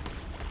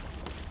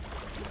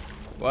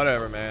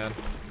 Whatever, man.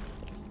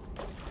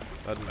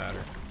 Doesn't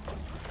matter.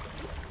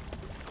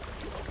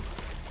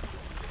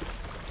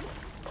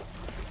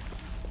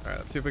 Alright,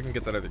 let's see if we can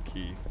get that other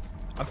key.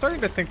 I'm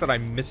starting to think that I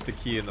missed the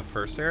key in the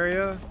first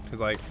area, because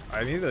like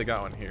I immediately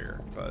got one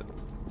here, but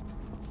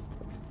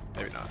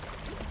maybe not.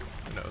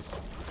 Who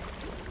knows?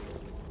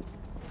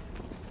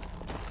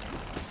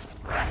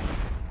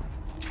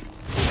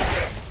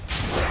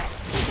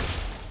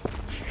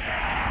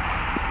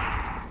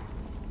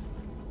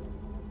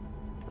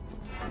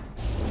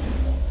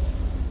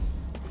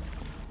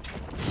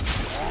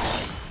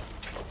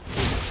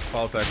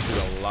 Fall attacks do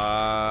a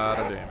lot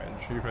of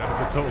damage, even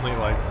if it's only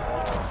like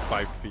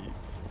 5 feet.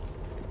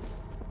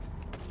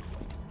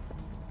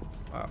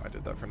 Wow, I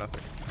did that for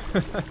nothing.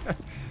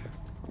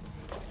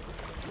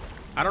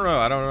 I don't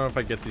know if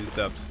I get these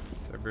depths.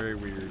 They're very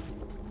weird.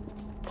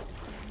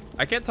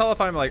 I can't tell if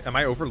I'm like, am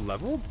I over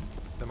leveled?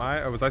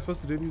 Was I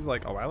supposed to do these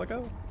like a while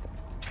ago?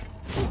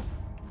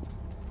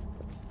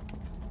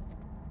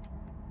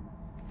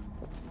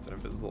 It's an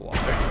invisible wall.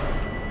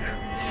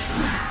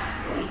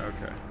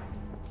 Okay.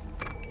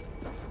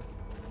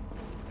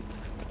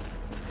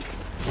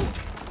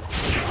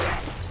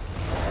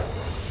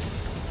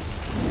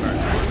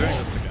 Alright, so we're doing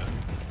this again.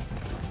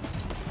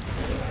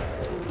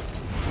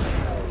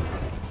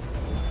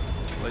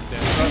 Blade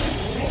dance up.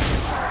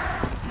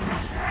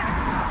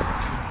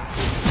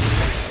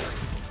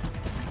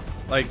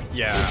 Like,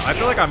 yeah, I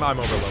feel like I'm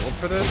over leveled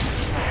for this.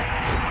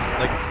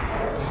 Like,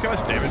 did you see how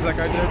much damage that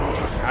guy did?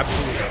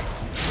 Absolutely.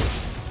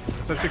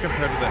 Especially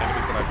compared to the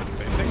enemies that I've been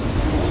facing.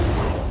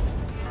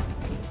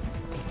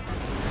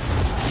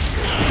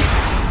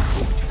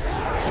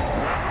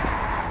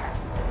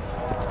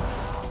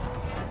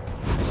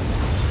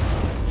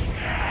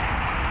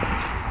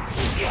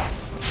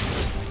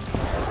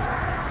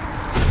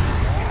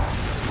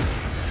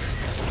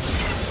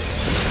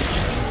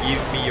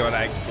 Give me your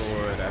egg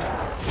sword.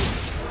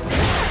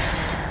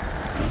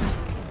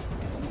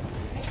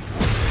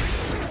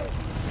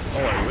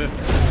 Oh, I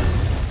whiffed.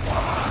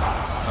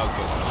 That was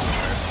so tough.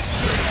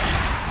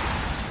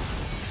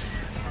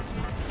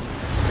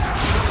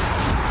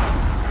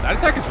 That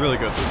attack is really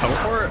good. The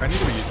teleport, I need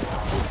to be using it.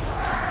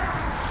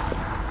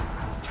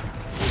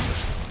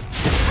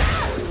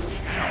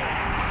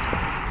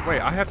 Wait,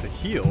 I have to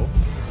heal?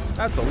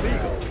 That's illegal. Heal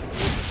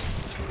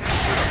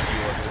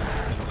in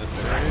this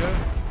area.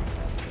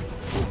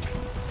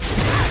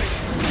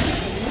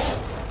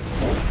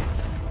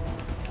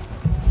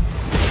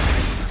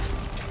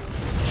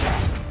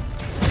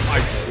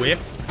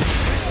 Whiffed?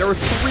 There were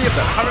 3 of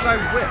them. How did I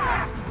whiff?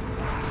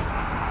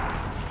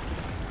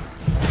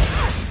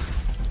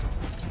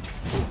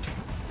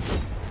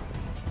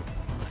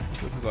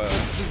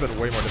 this has been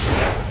way more difficult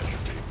than it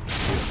should be.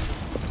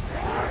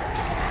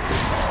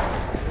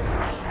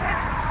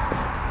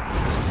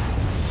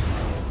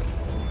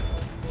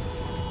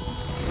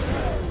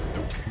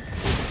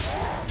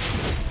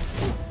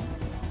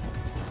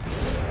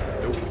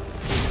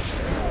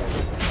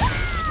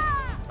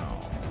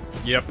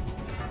 Yep.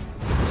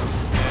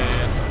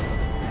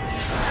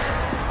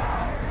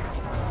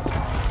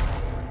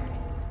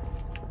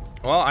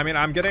 Well, I mean,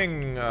 I'm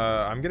getting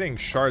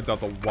shards out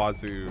the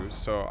wazoo,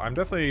 so I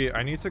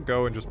need to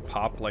go and just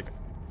pop like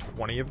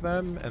 20 of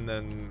them, and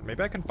then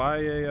maybe I can buy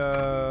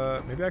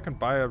a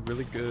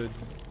really good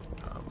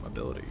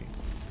ability.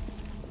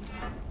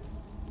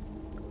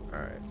 All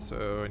right,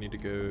 so I need to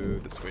go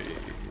this way,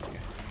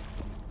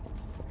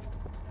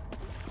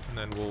 and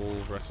then we'll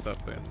rest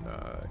up and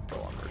go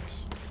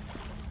onwards.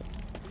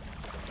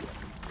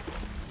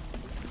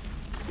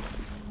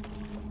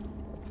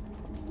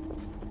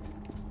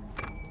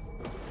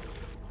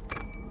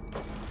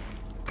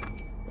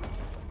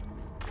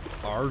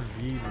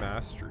 RV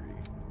Mastery.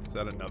 Is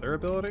that another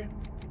ability?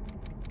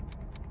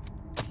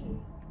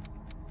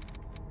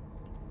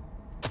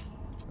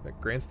 That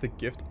grants the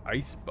gift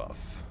ice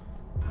buff.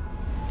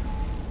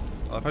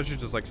 I love how she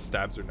just like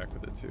stabs her neck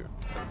with it too.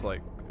 It's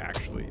like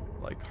actually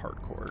like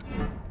hardcore.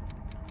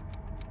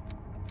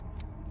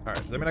 Alright,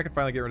 does that mean I can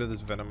finally get rid of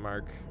this venom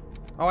mark?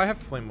 Oh, I have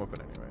flame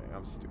weapon anyway.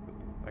 I'm stupid.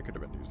 I could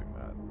have been using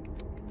that.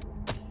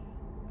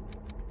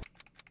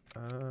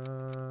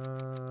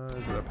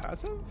 Is it a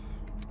passive?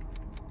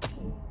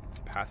 It's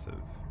passive.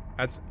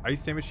 Adds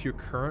ice damage to your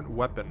current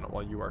weapon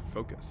while you are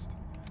focused.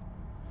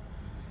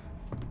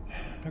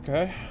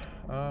 Okay.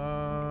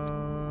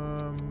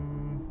 I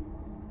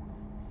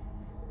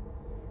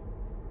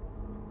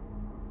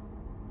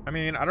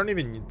mean, I don't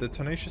even... The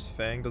Tenacious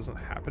Fang doesn't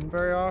happen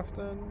very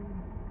often.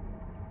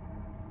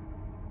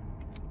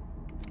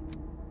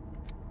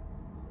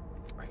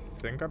 I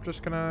think I'm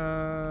just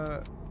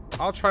gonna...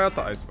 I'll try out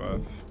the ice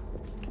buff.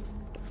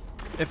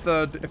 If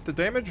the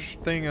damage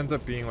thing ends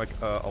up being like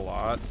a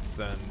lot,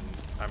 then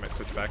I might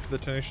switch back to the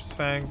Tenacious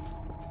Fang.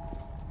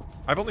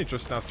 I've only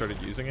just now started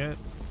using it.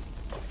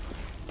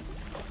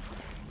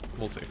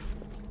 We'll see.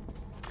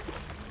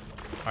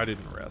 I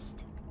didn't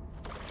rest.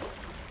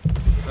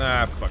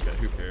 Ah, fuck it.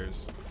 Who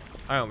cares?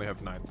 I only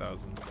have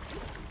 9,000.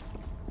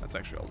 That's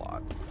actually a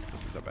lot.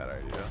 This is a bad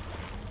idea.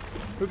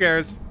 Who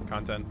cares?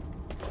 Content.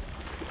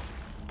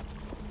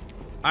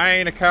 I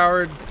ain't a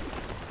coward.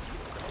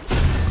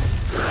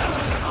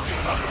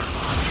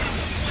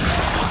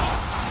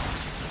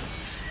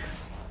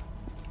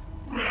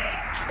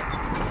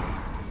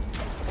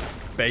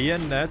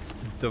 Bayonet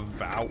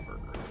Devour.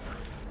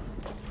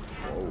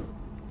 Whoa.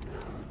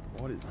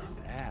 What is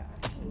that?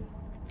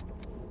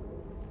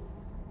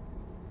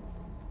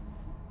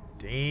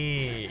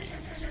 Dang.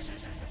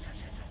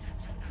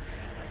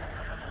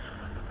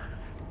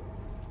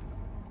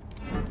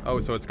 Oh,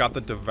 so it's got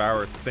the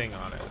Devour thing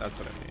on it. That's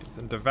what it means.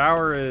 And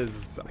Devour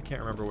is... I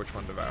can't remember which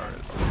one Devour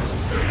is.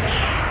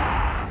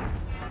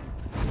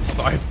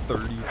 So I have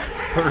 32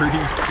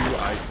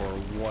 ichor.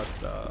 What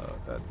the...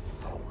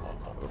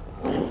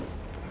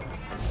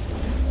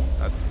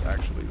 That's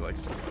actually like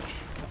so much.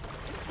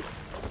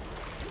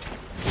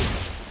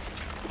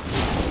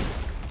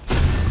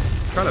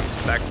 Try to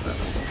vex them.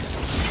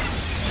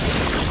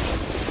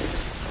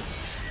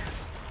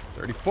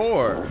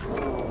 34.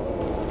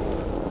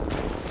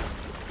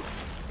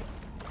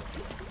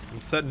 I'm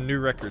setting new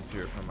records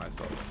here for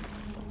myself.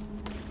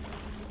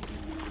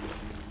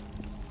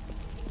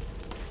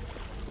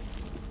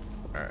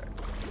 All right.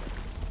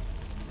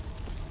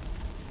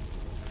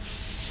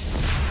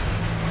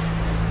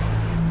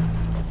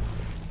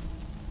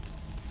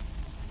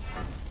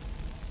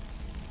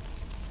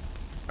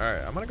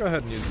 Alright, I'm gonna go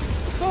ahead and use this.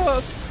 So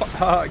let's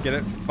get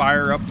it,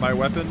 fire up my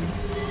weapon.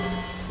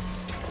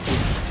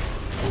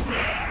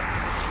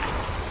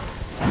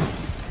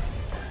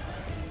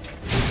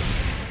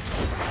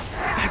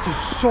 That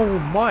does so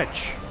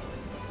much.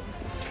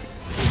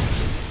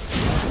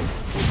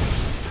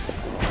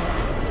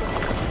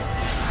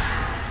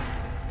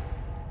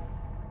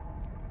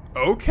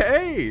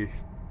 Okay.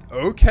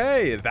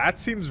 Okay, that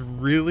seems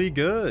really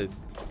good.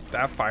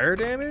 That fire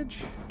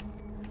damage?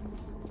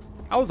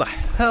 That was a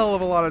hell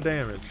of a lot of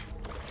damage.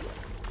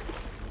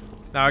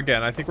 Now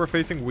again, I think we're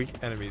facing weak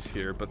enemies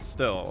here, but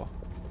still,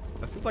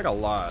 that seems like a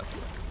lot.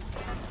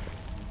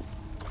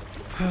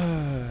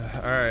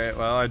 Alright,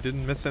 well, I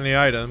didn't miss any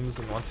items,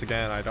 and once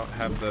again, I don't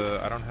have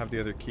the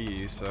other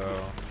key, so...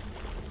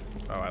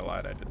 Oh, I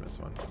lied, I did miss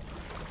one.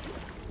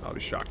 I'll be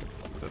shocked if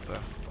this is it,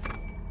 though.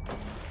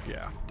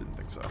 Yeah, didn't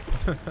think so.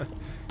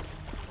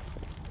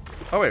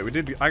 Oh wait,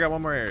 I got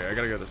one more area, I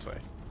gotta go this way.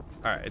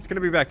 Alright, it's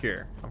gonna be back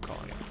here. I'm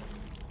calling it.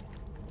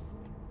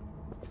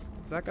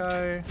 That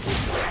guy? Yeah,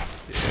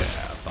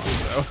 I thought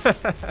so.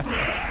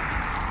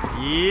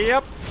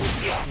 Yep.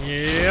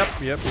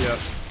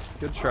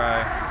 Good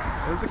try.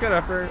 It was a good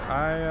effort.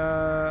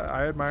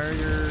 I admire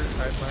your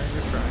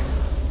trying.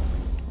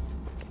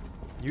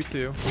 You too.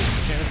 You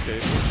can't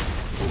escape.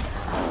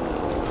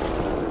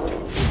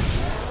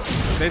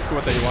 basically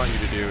what they want you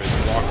to do is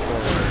walk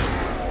forward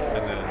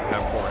and then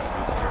have 4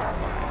 enemies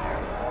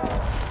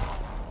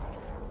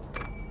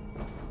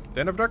appear.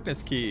 Den of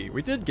Darkness key.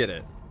 We did get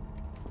it.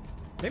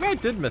 Maybe I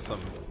did miss them.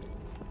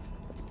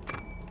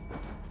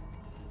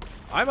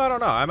 I don't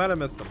know. I might have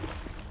missed them.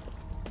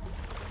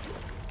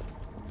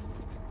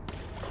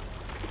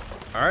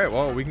 All right.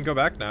 Well, we can go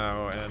back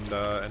now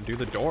and do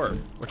the door,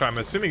 which I'm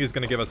assuming is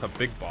going to give us a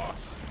big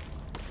boss.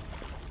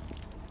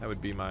 That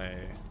would be my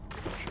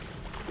assumption.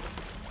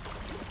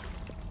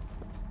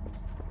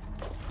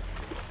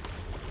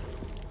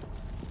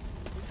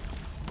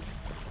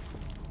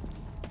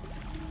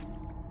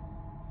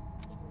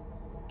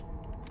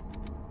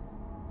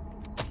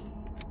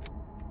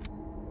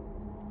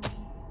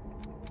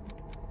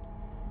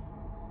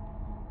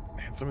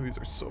 Man, some of these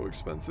are so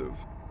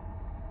expensive.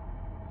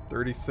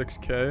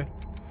 36K.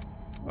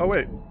 Oh,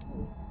 wait.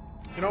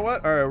 You know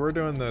what? All right, we're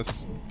doing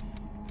this.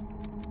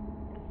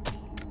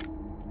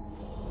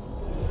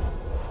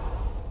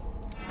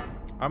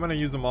 I'm gonna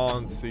use them all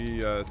and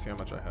see how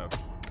much I have.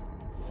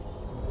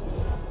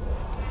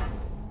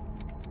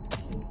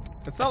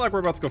 It's not like we're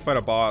about to go fight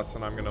a boss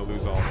and I'm gonna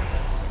lose all of them.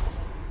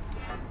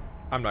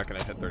 I'm not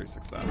gonna hit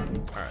 36,000. All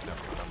right, no,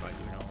 I'm not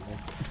using all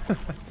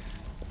of them.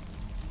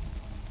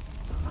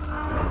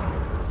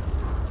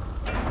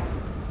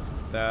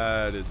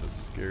 That is a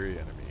scary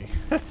enemy.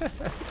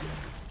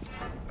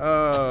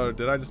 Oh,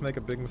 did I just make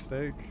a big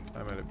mistake?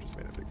 I might have just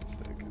made a big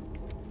mistake.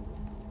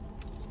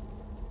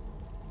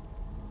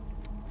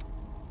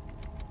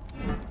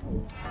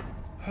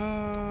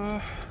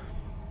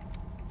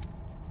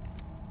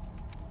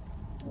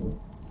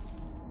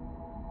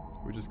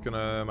 We're just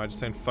gonna, am I just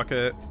saying fuck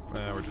it?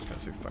 We're just gonna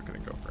say fuck it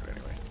and go for it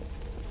anyway.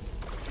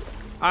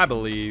 I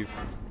believe.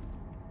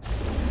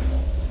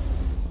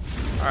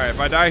 Alright,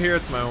 if I die here,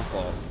 it's my own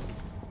fault.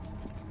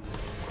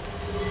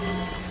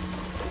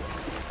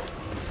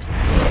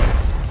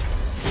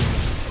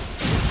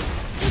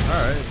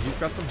 Alright, he's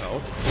got some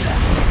health.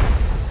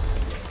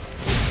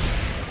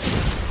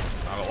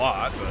 Not a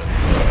lot, but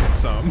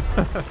some.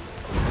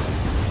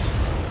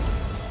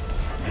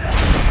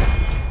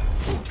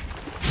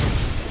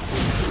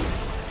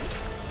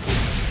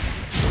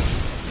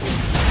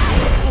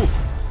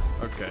 Oof.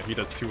 Okay, he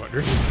does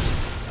 200.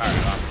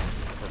 Alright,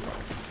 we're fine.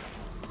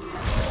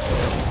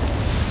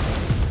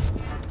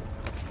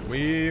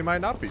 We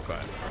might not be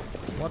fine.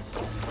 What the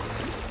f***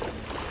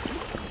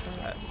 is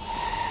that?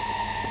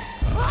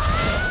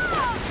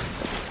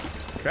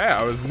 Okay,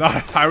 I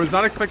was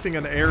not expecting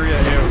an area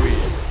AoE.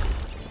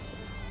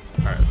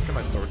 Alright, let's get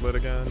my sword lit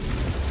again.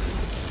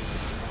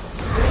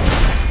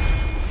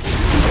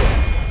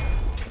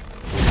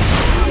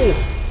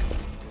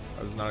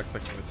 I was not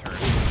expecting the turn.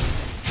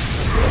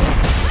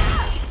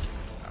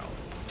 Ow.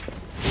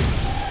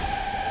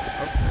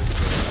 Oh,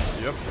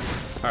 yep.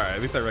 Alright,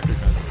 at least I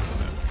recognize this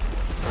now.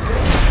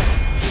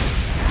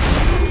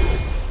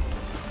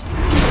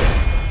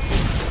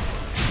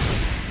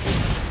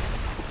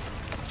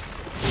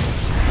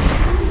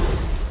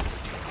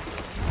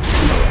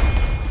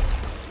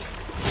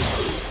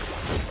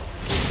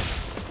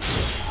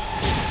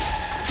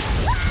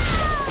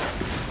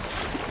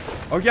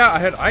 Oh yeah, I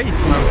had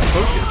ice when I was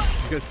focused.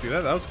 Did you guys see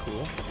that? That was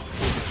cool.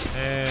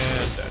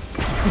 And dead.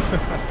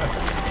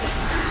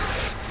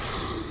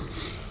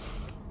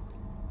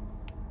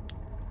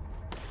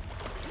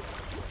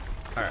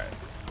 Alright.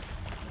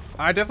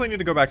 I definitely need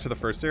to go back to the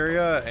first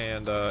area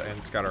and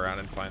scout around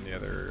and find the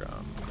other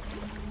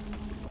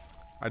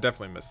I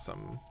definitely missed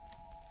some.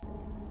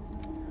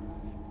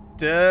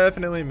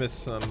 Definitely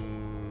missed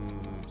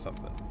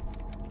something.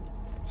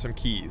 Some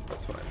keys,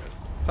 that's what I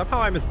missed.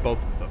 Somehow I missed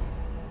both of them.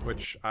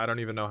 Which, I don't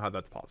even know how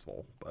that's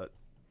possible, but...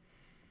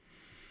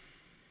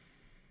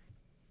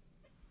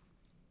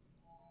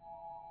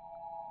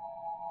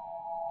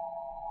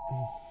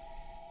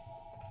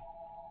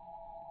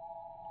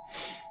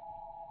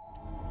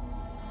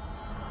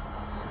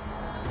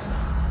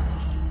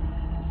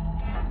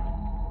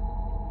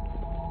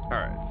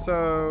 Alright,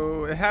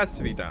 so it has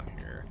to be down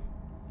here.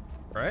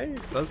 Right?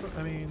 Doesn't,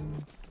 I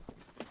mean...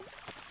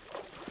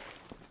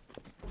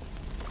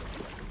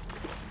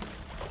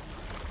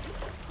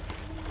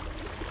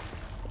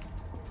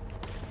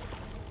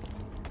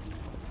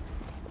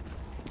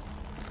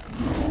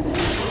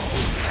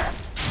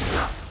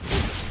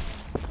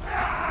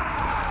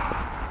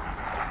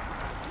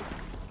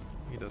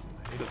 He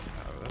doesn't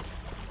have it.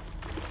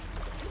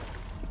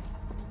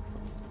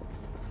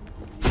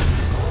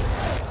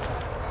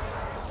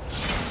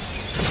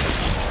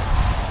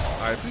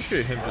 I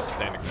appreciate him just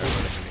standing there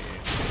letting me.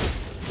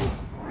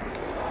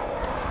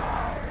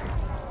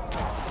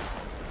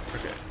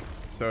 Okay,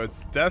 so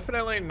it's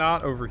definitely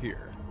not over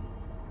here,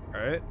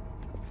 right?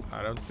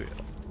 I don't see it.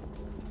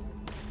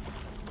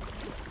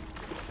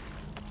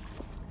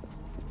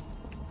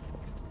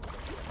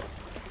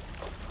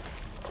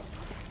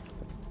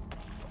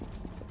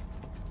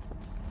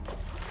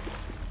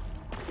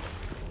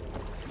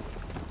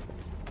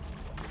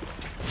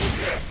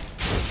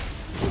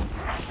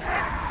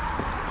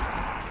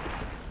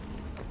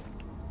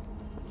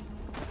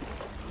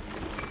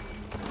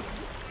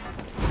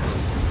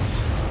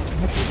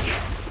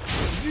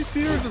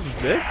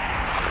 this?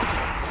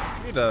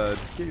 You need to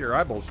get your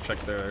eyeballs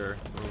checked there,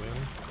 Julian.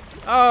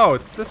 Oh,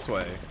 it's this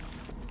way.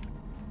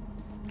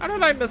 How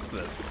did I miss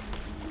this?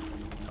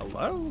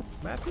 Hello,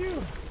 Matthew?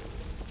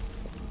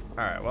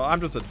 Alright, well, I'm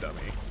just a dummy.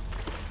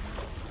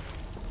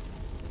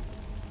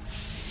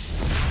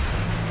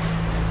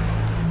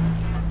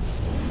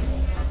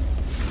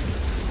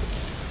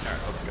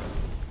 Alright, let's go.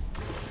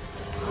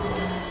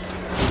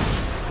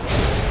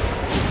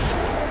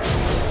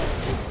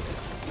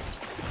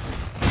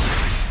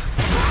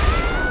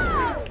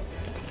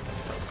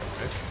 That's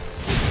nice.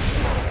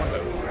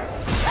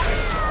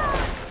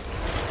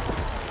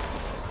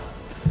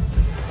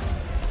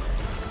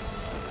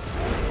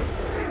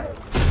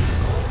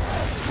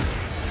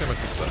 See how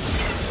much this does.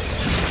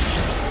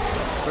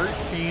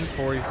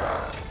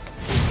 1345.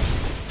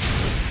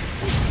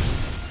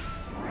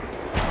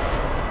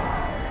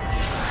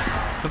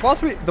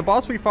 The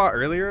boss we fought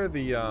earlier,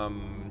 the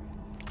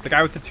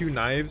guy with the 2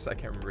 knives, I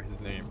can't remember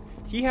his name.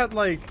 He had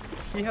like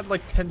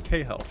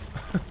 10k health.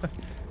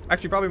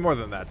 Actually, probably more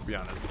than that, to be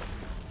honest.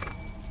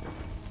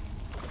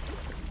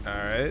 All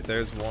right,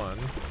 there's one.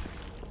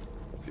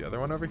 Is the other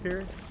one over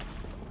here?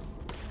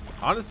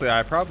 Honestly,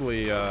 I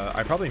probably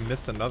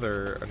missed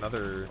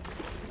another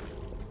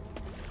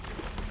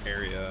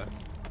area.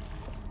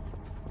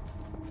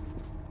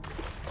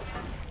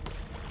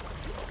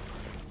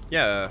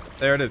 Yeah,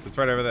 there it is. It's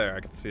right over there. I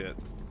can see it.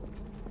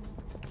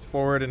 It's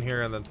forward in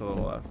here and then to the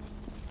left.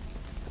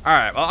 All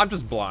right. Well, I'm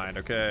just blind.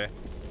 Okay.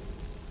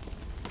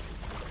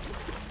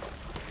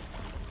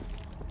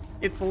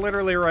 It's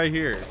literally right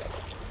here.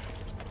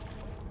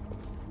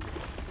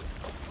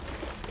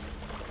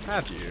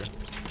 Have you?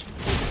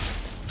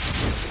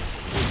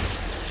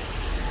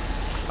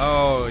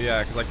 Oh,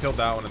 yeah, because I killed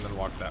that one and then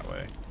walked that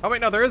way. Oh, wait,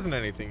 no, there isn't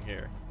anything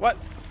here. What?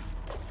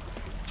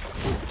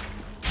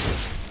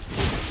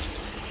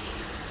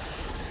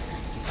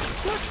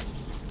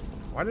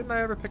 Why didn't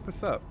I ever pick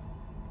this up?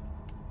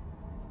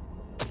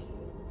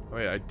 Oh,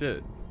 wait, I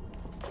did.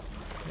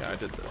 Yeah, I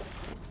did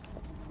this.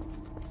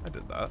 I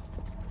did that.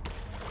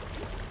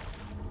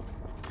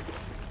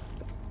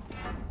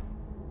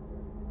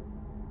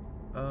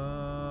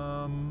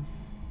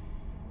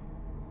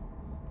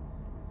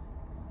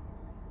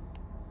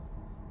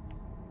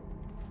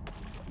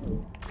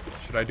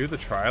 Should I do the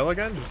trial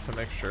again just to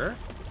make sure?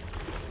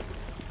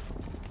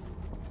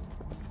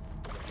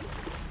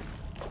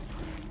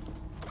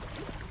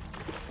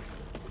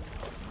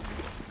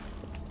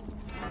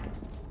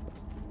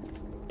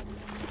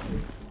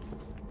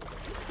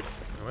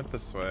 I went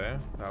this way.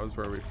 That was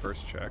where we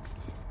first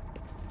checked.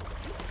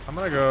 I'm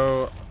gonna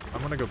go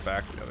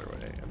back the other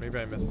way. And maybe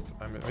I missed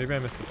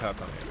a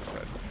path on the other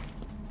side.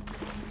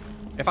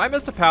 If I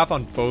missed a path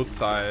on both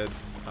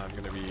sides, I'm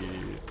gonna be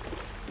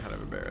kind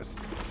of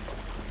embarrassed.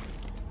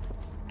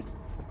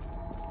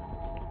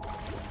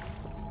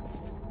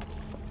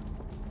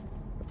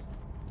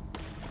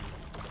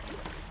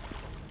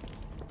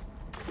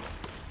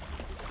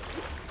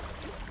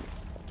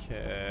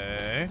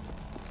 Okay.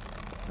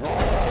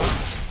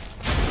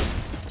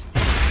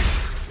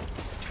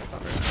 That's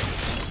not very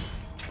nice.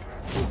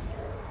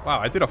 Wow,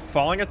 I did a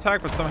falling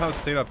attack, but somehow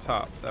stayed up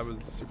top. That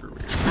was super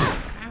weird.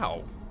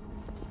 Ow.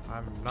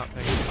 I'm not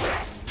paying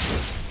attention.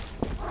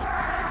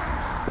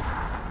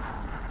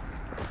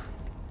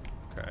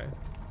 Okay.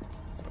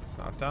 So it's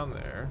not down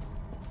there.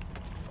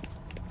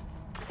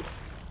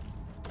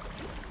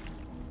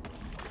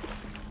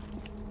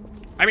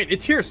 I mean,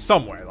 it's here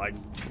somewhere. Like,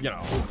 you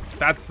know,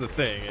 that's the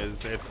thing.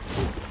 Is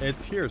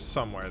it's here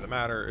somewhere.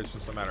 It's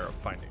just a matter of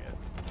finding it.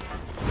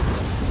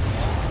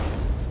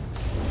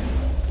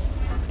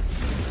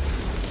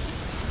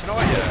 You know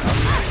what? Yeah.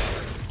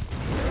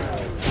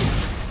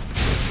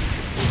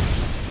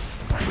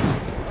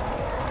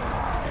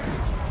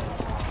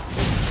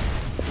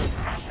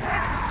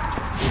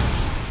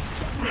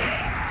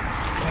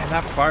 Man,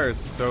 that fire is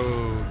so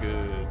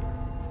good.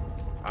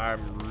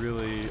 I'm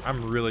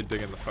really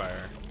digging the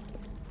fire.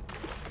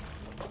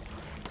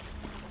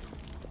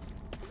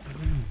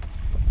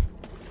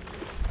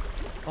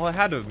 Well, it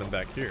had to have been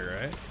back here,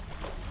 right?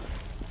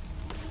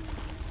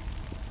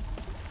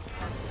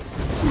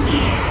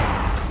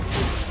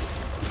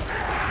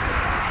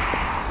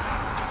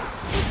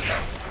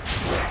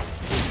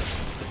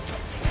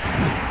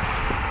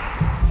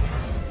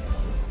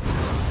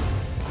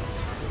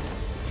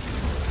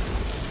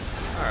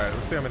 Alright,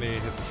 let's see how many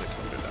hits it takes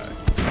me to die.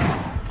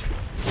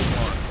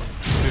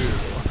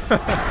 1,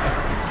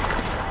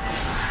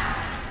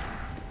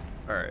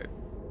 2. Alright.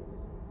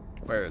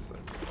 Where is it?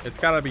 It's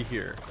gotta be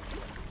here.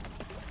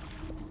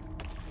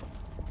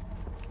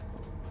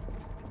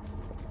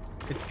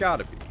 It's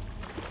gotta be.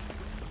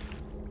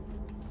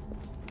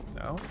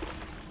 No?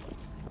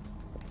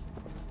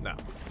 No.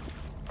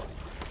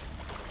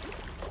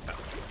 No.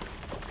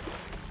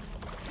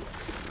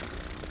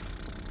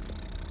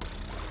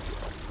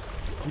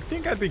 You'd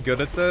think I'd be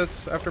good at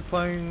this after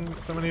playing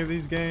so many of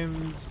these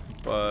games,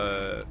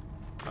 but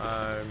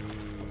I'm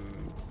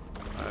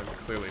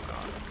clearly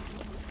not.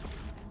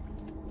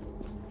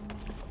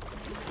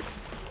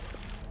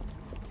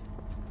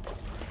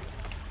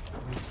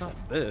 It's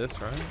not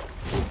this, right?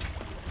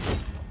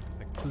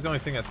 Like, this is the only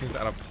thing that seems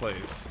out of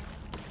place.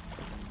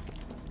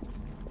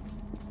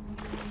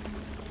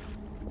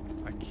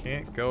 I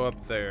can't go up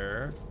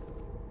there.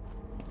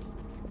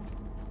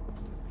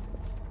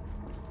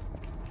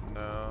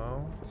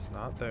 No, it's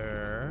not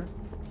there.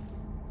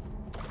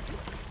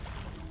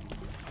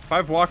 If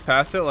I've walked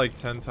past it like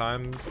 10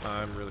 times,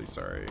 I'm really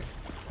sorry.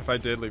 If I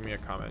did, leave me a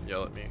comment and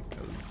yell at me,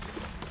 because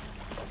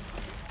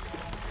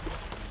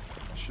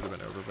it should have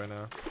been over by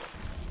now.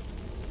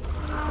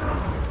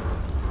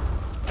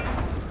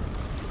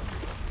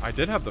 I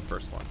did have the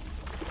first one.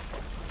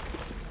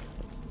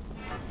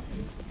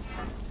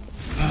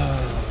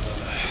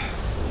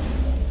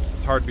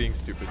 It's hard being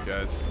stupid,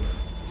 guys.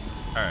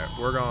 Alright,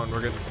 we're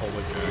getting fully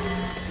good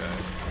with this guy.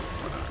 This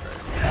one out,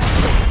 right?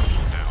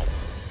 Ow.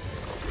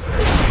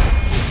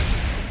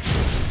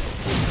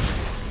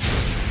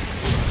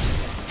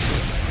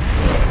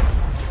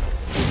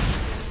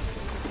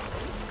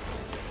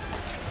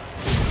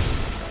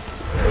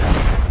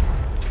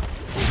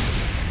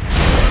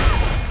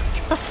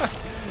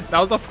 That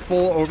was a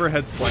full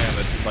overhead slam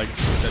that did like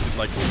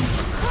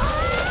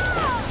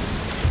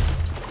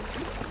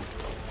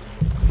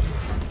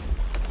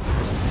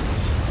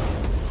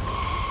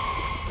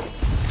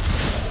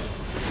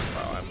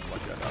wow, I'm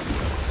lucky I dodged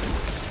that.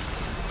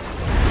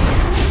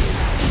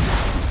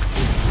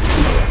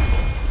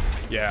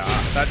 Yeah,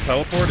 that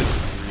teleport is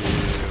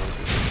real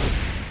good.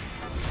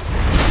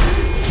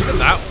 Even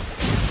that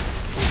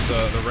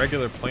one. The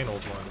regular plain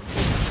old one.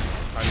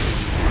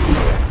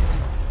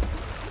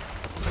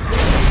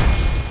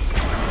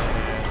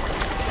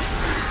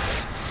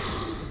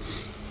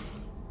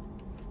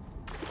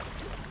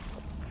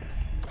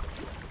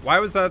 Why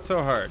was that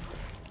so hard?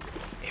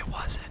 It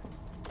wasn't.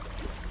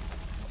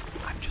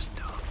 I'm just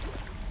dumb.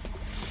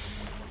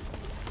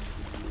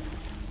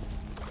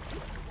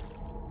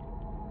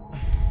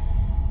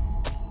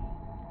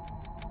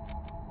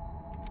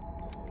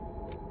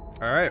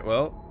 Alright,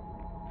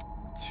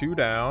 well, 2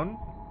 down.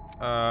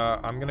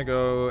 I'm gonna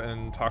go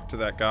and talk to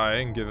that guy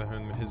and give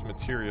him his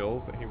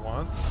materials that he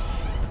wants.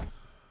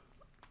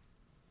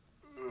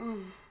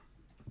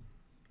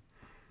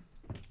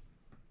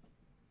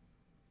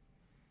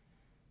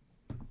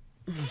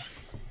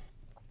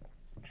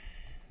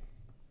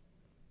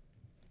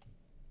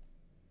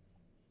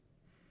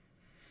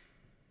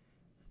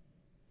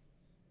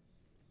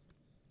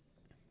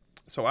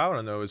 So what I want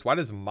to know is, why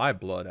does my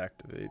blood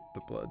activate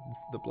the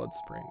blood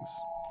springs?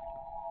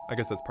 I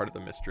guess that's part of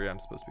the mystery I'm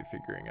supposed to be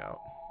figuring out.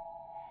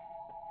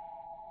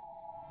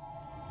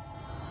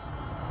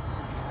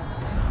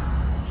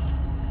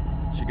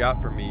 She got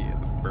for me,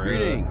 bruh.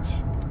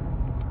 Greetings.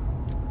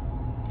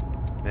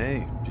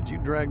 Hey, did you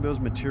drag those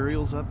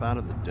materials up out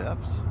of the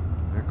depths?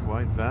 They're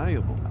quite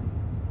valuable.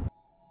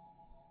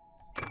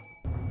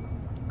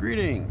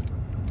 Greetings.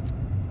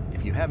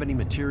 If you have any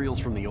materials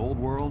from the old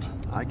world,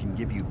 I can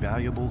give you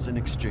valuables in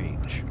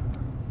exchange.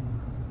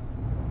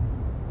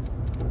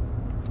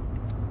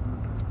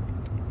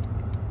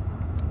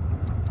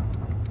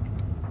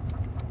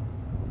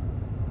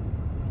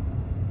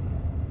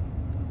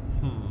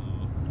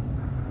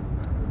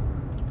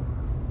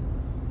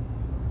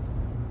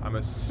 I'm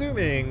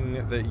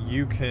assuming that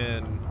you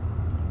can...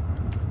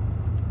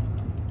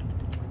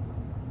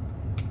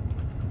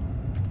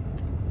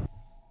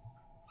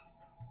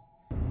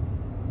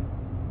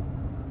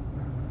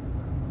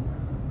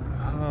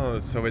 Oh,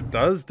 so it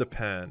does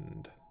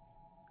depend.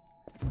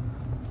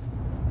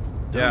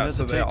 Yeah,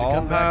 so they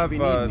all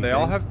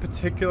have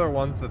particular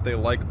ones that they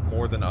like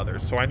more than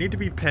others. So I need to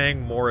be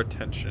paying more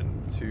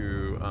attention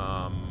to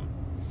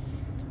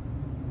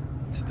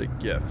the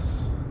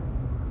gifts.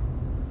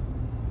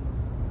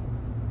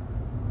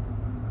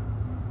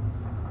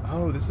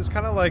 Oh, this is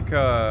kind of like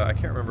I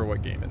can't remember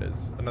what game it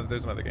is.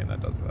 There's another game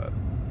that does that.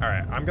 All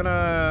right, I'm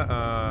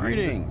gonna.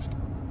 Greetings.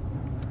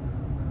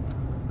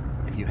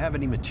 If you have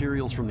any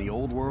materials from the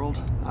old world,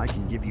 I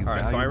can give you. All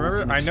right, so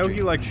I know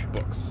he likes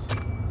books,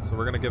 so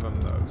we're gonna give him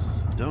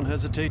those. Don't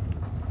hesitate.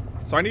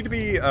 So I need to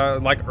be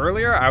like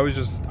earlier. I was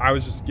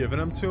just giving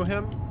them to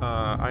him.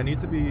 I need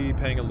to be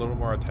paying a little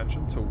more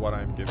attention to what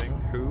I'm giving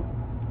who.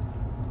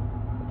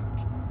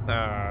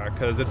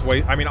 Because it's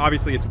I mean,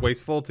 obviously, it's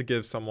wasteful to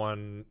give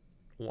someone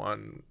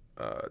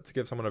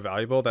a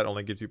valuable that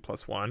only gives you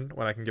 +1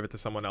 when I can give it to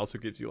someone else who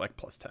gives you like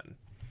 +10.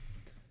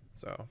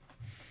 So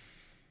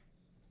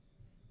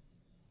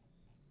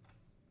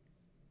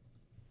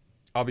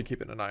I'll be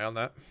keeping an eye on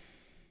that.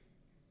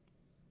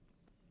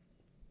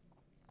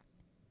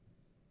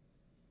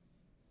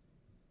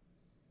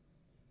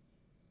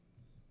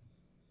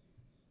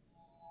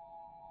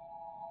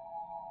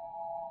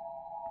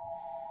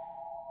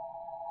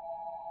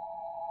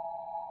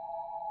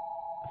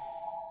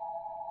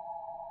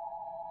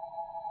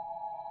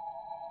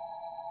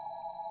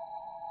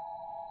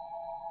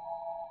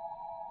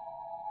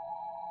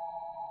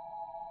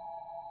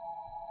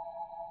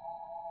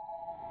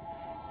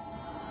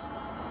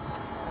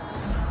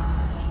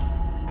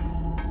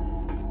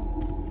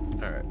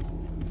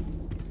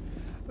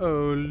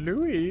 Oh,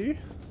 Louis,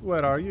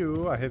 where are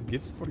you? I have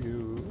gifts for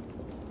you.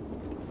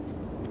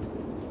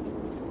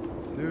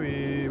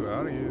 Louis, where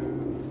are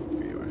you?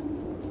 Here you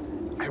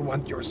are. I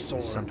want your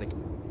sword. Something.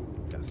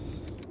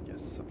 Yes,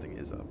 yes, something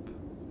is up.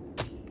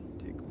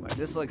 Take my.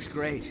 This looks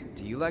great.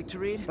 Do you like to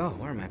read? Oh,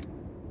 where am I?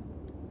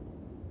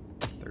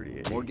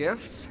 38. More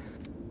gifts?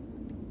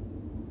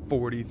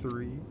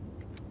 43.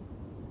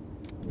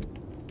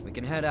 We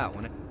can head out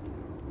when it...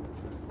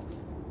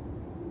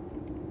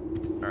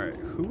 All right,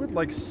 who would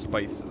like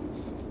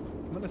spices?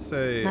 I'm gonna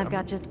say. I've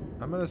got just.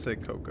 I'm gonna say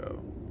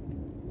cocoa.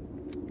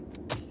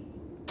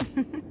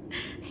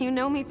 You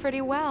know me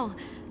pretty well.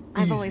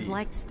 I've always Easy.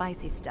 liked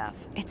spicy stuff.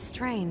 It's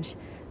strange.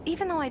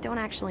 Even though I don't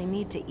actually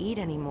need to eat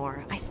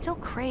anymore, I still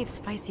crave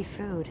spicy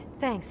food.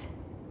 Thanks.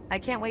 I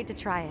can't wait to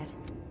try it.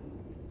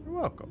 You're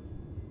welcome.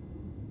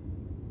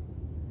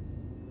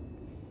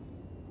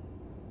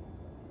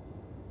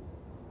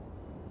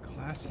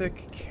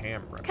 Classic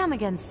camera. Come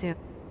again, Sue.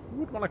 Who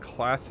would want a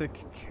classic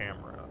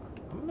camera?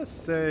 I'm gonna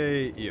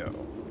say Io.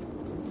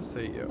 I'm gonna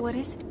say Io. What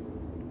is it?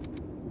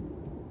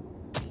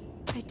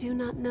 I do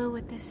not know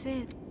what this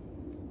is.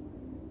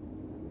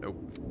 Nope.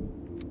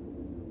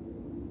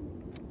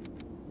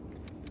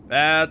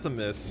 That's a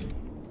miss.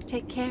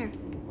 Take care.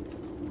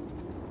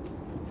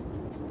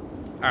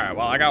 Alright,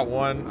 well I got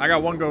one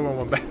good one,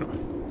 one bad one.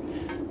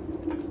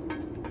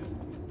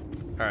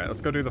 Alright, let's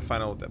go do the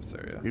final depths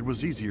area. It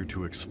was easier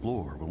to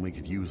explore when we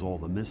could use all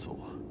the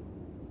missile.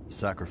 The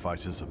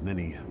sacrifices of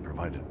many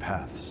provided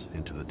paths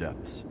into the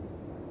depths.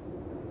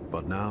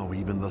 But now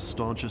even the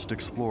staunchest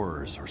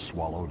explorers are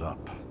swallowed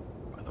up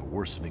by the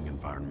worsening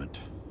environment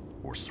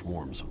or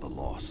swarms of the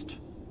lost.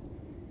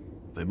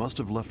 They must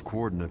have left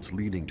coordinates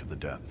leading to the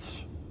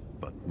depths,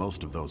 but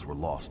most of those were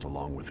lost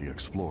along with the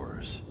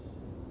explorers.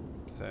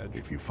 Sad.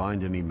 If you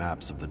find any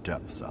maps of the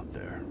depths out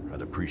there,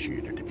 I'd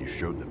appreciate it if you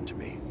showed them to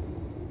me.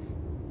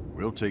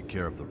 We'll take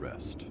care of the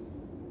rest.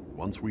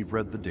 Once we've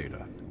read the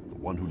data, the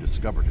one who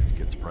discovered it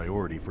gets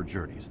priority for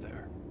journeys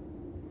there.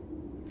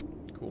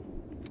 Cool.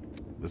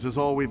 This is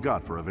all we've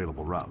got for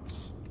available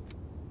routes.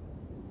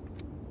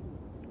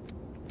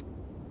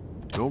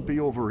 Don't be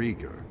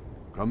overeager.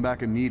 Come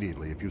back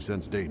immediately if you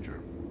sense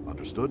danger.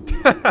 Understood?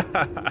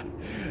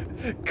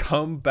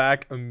 Come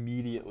back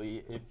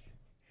immediately if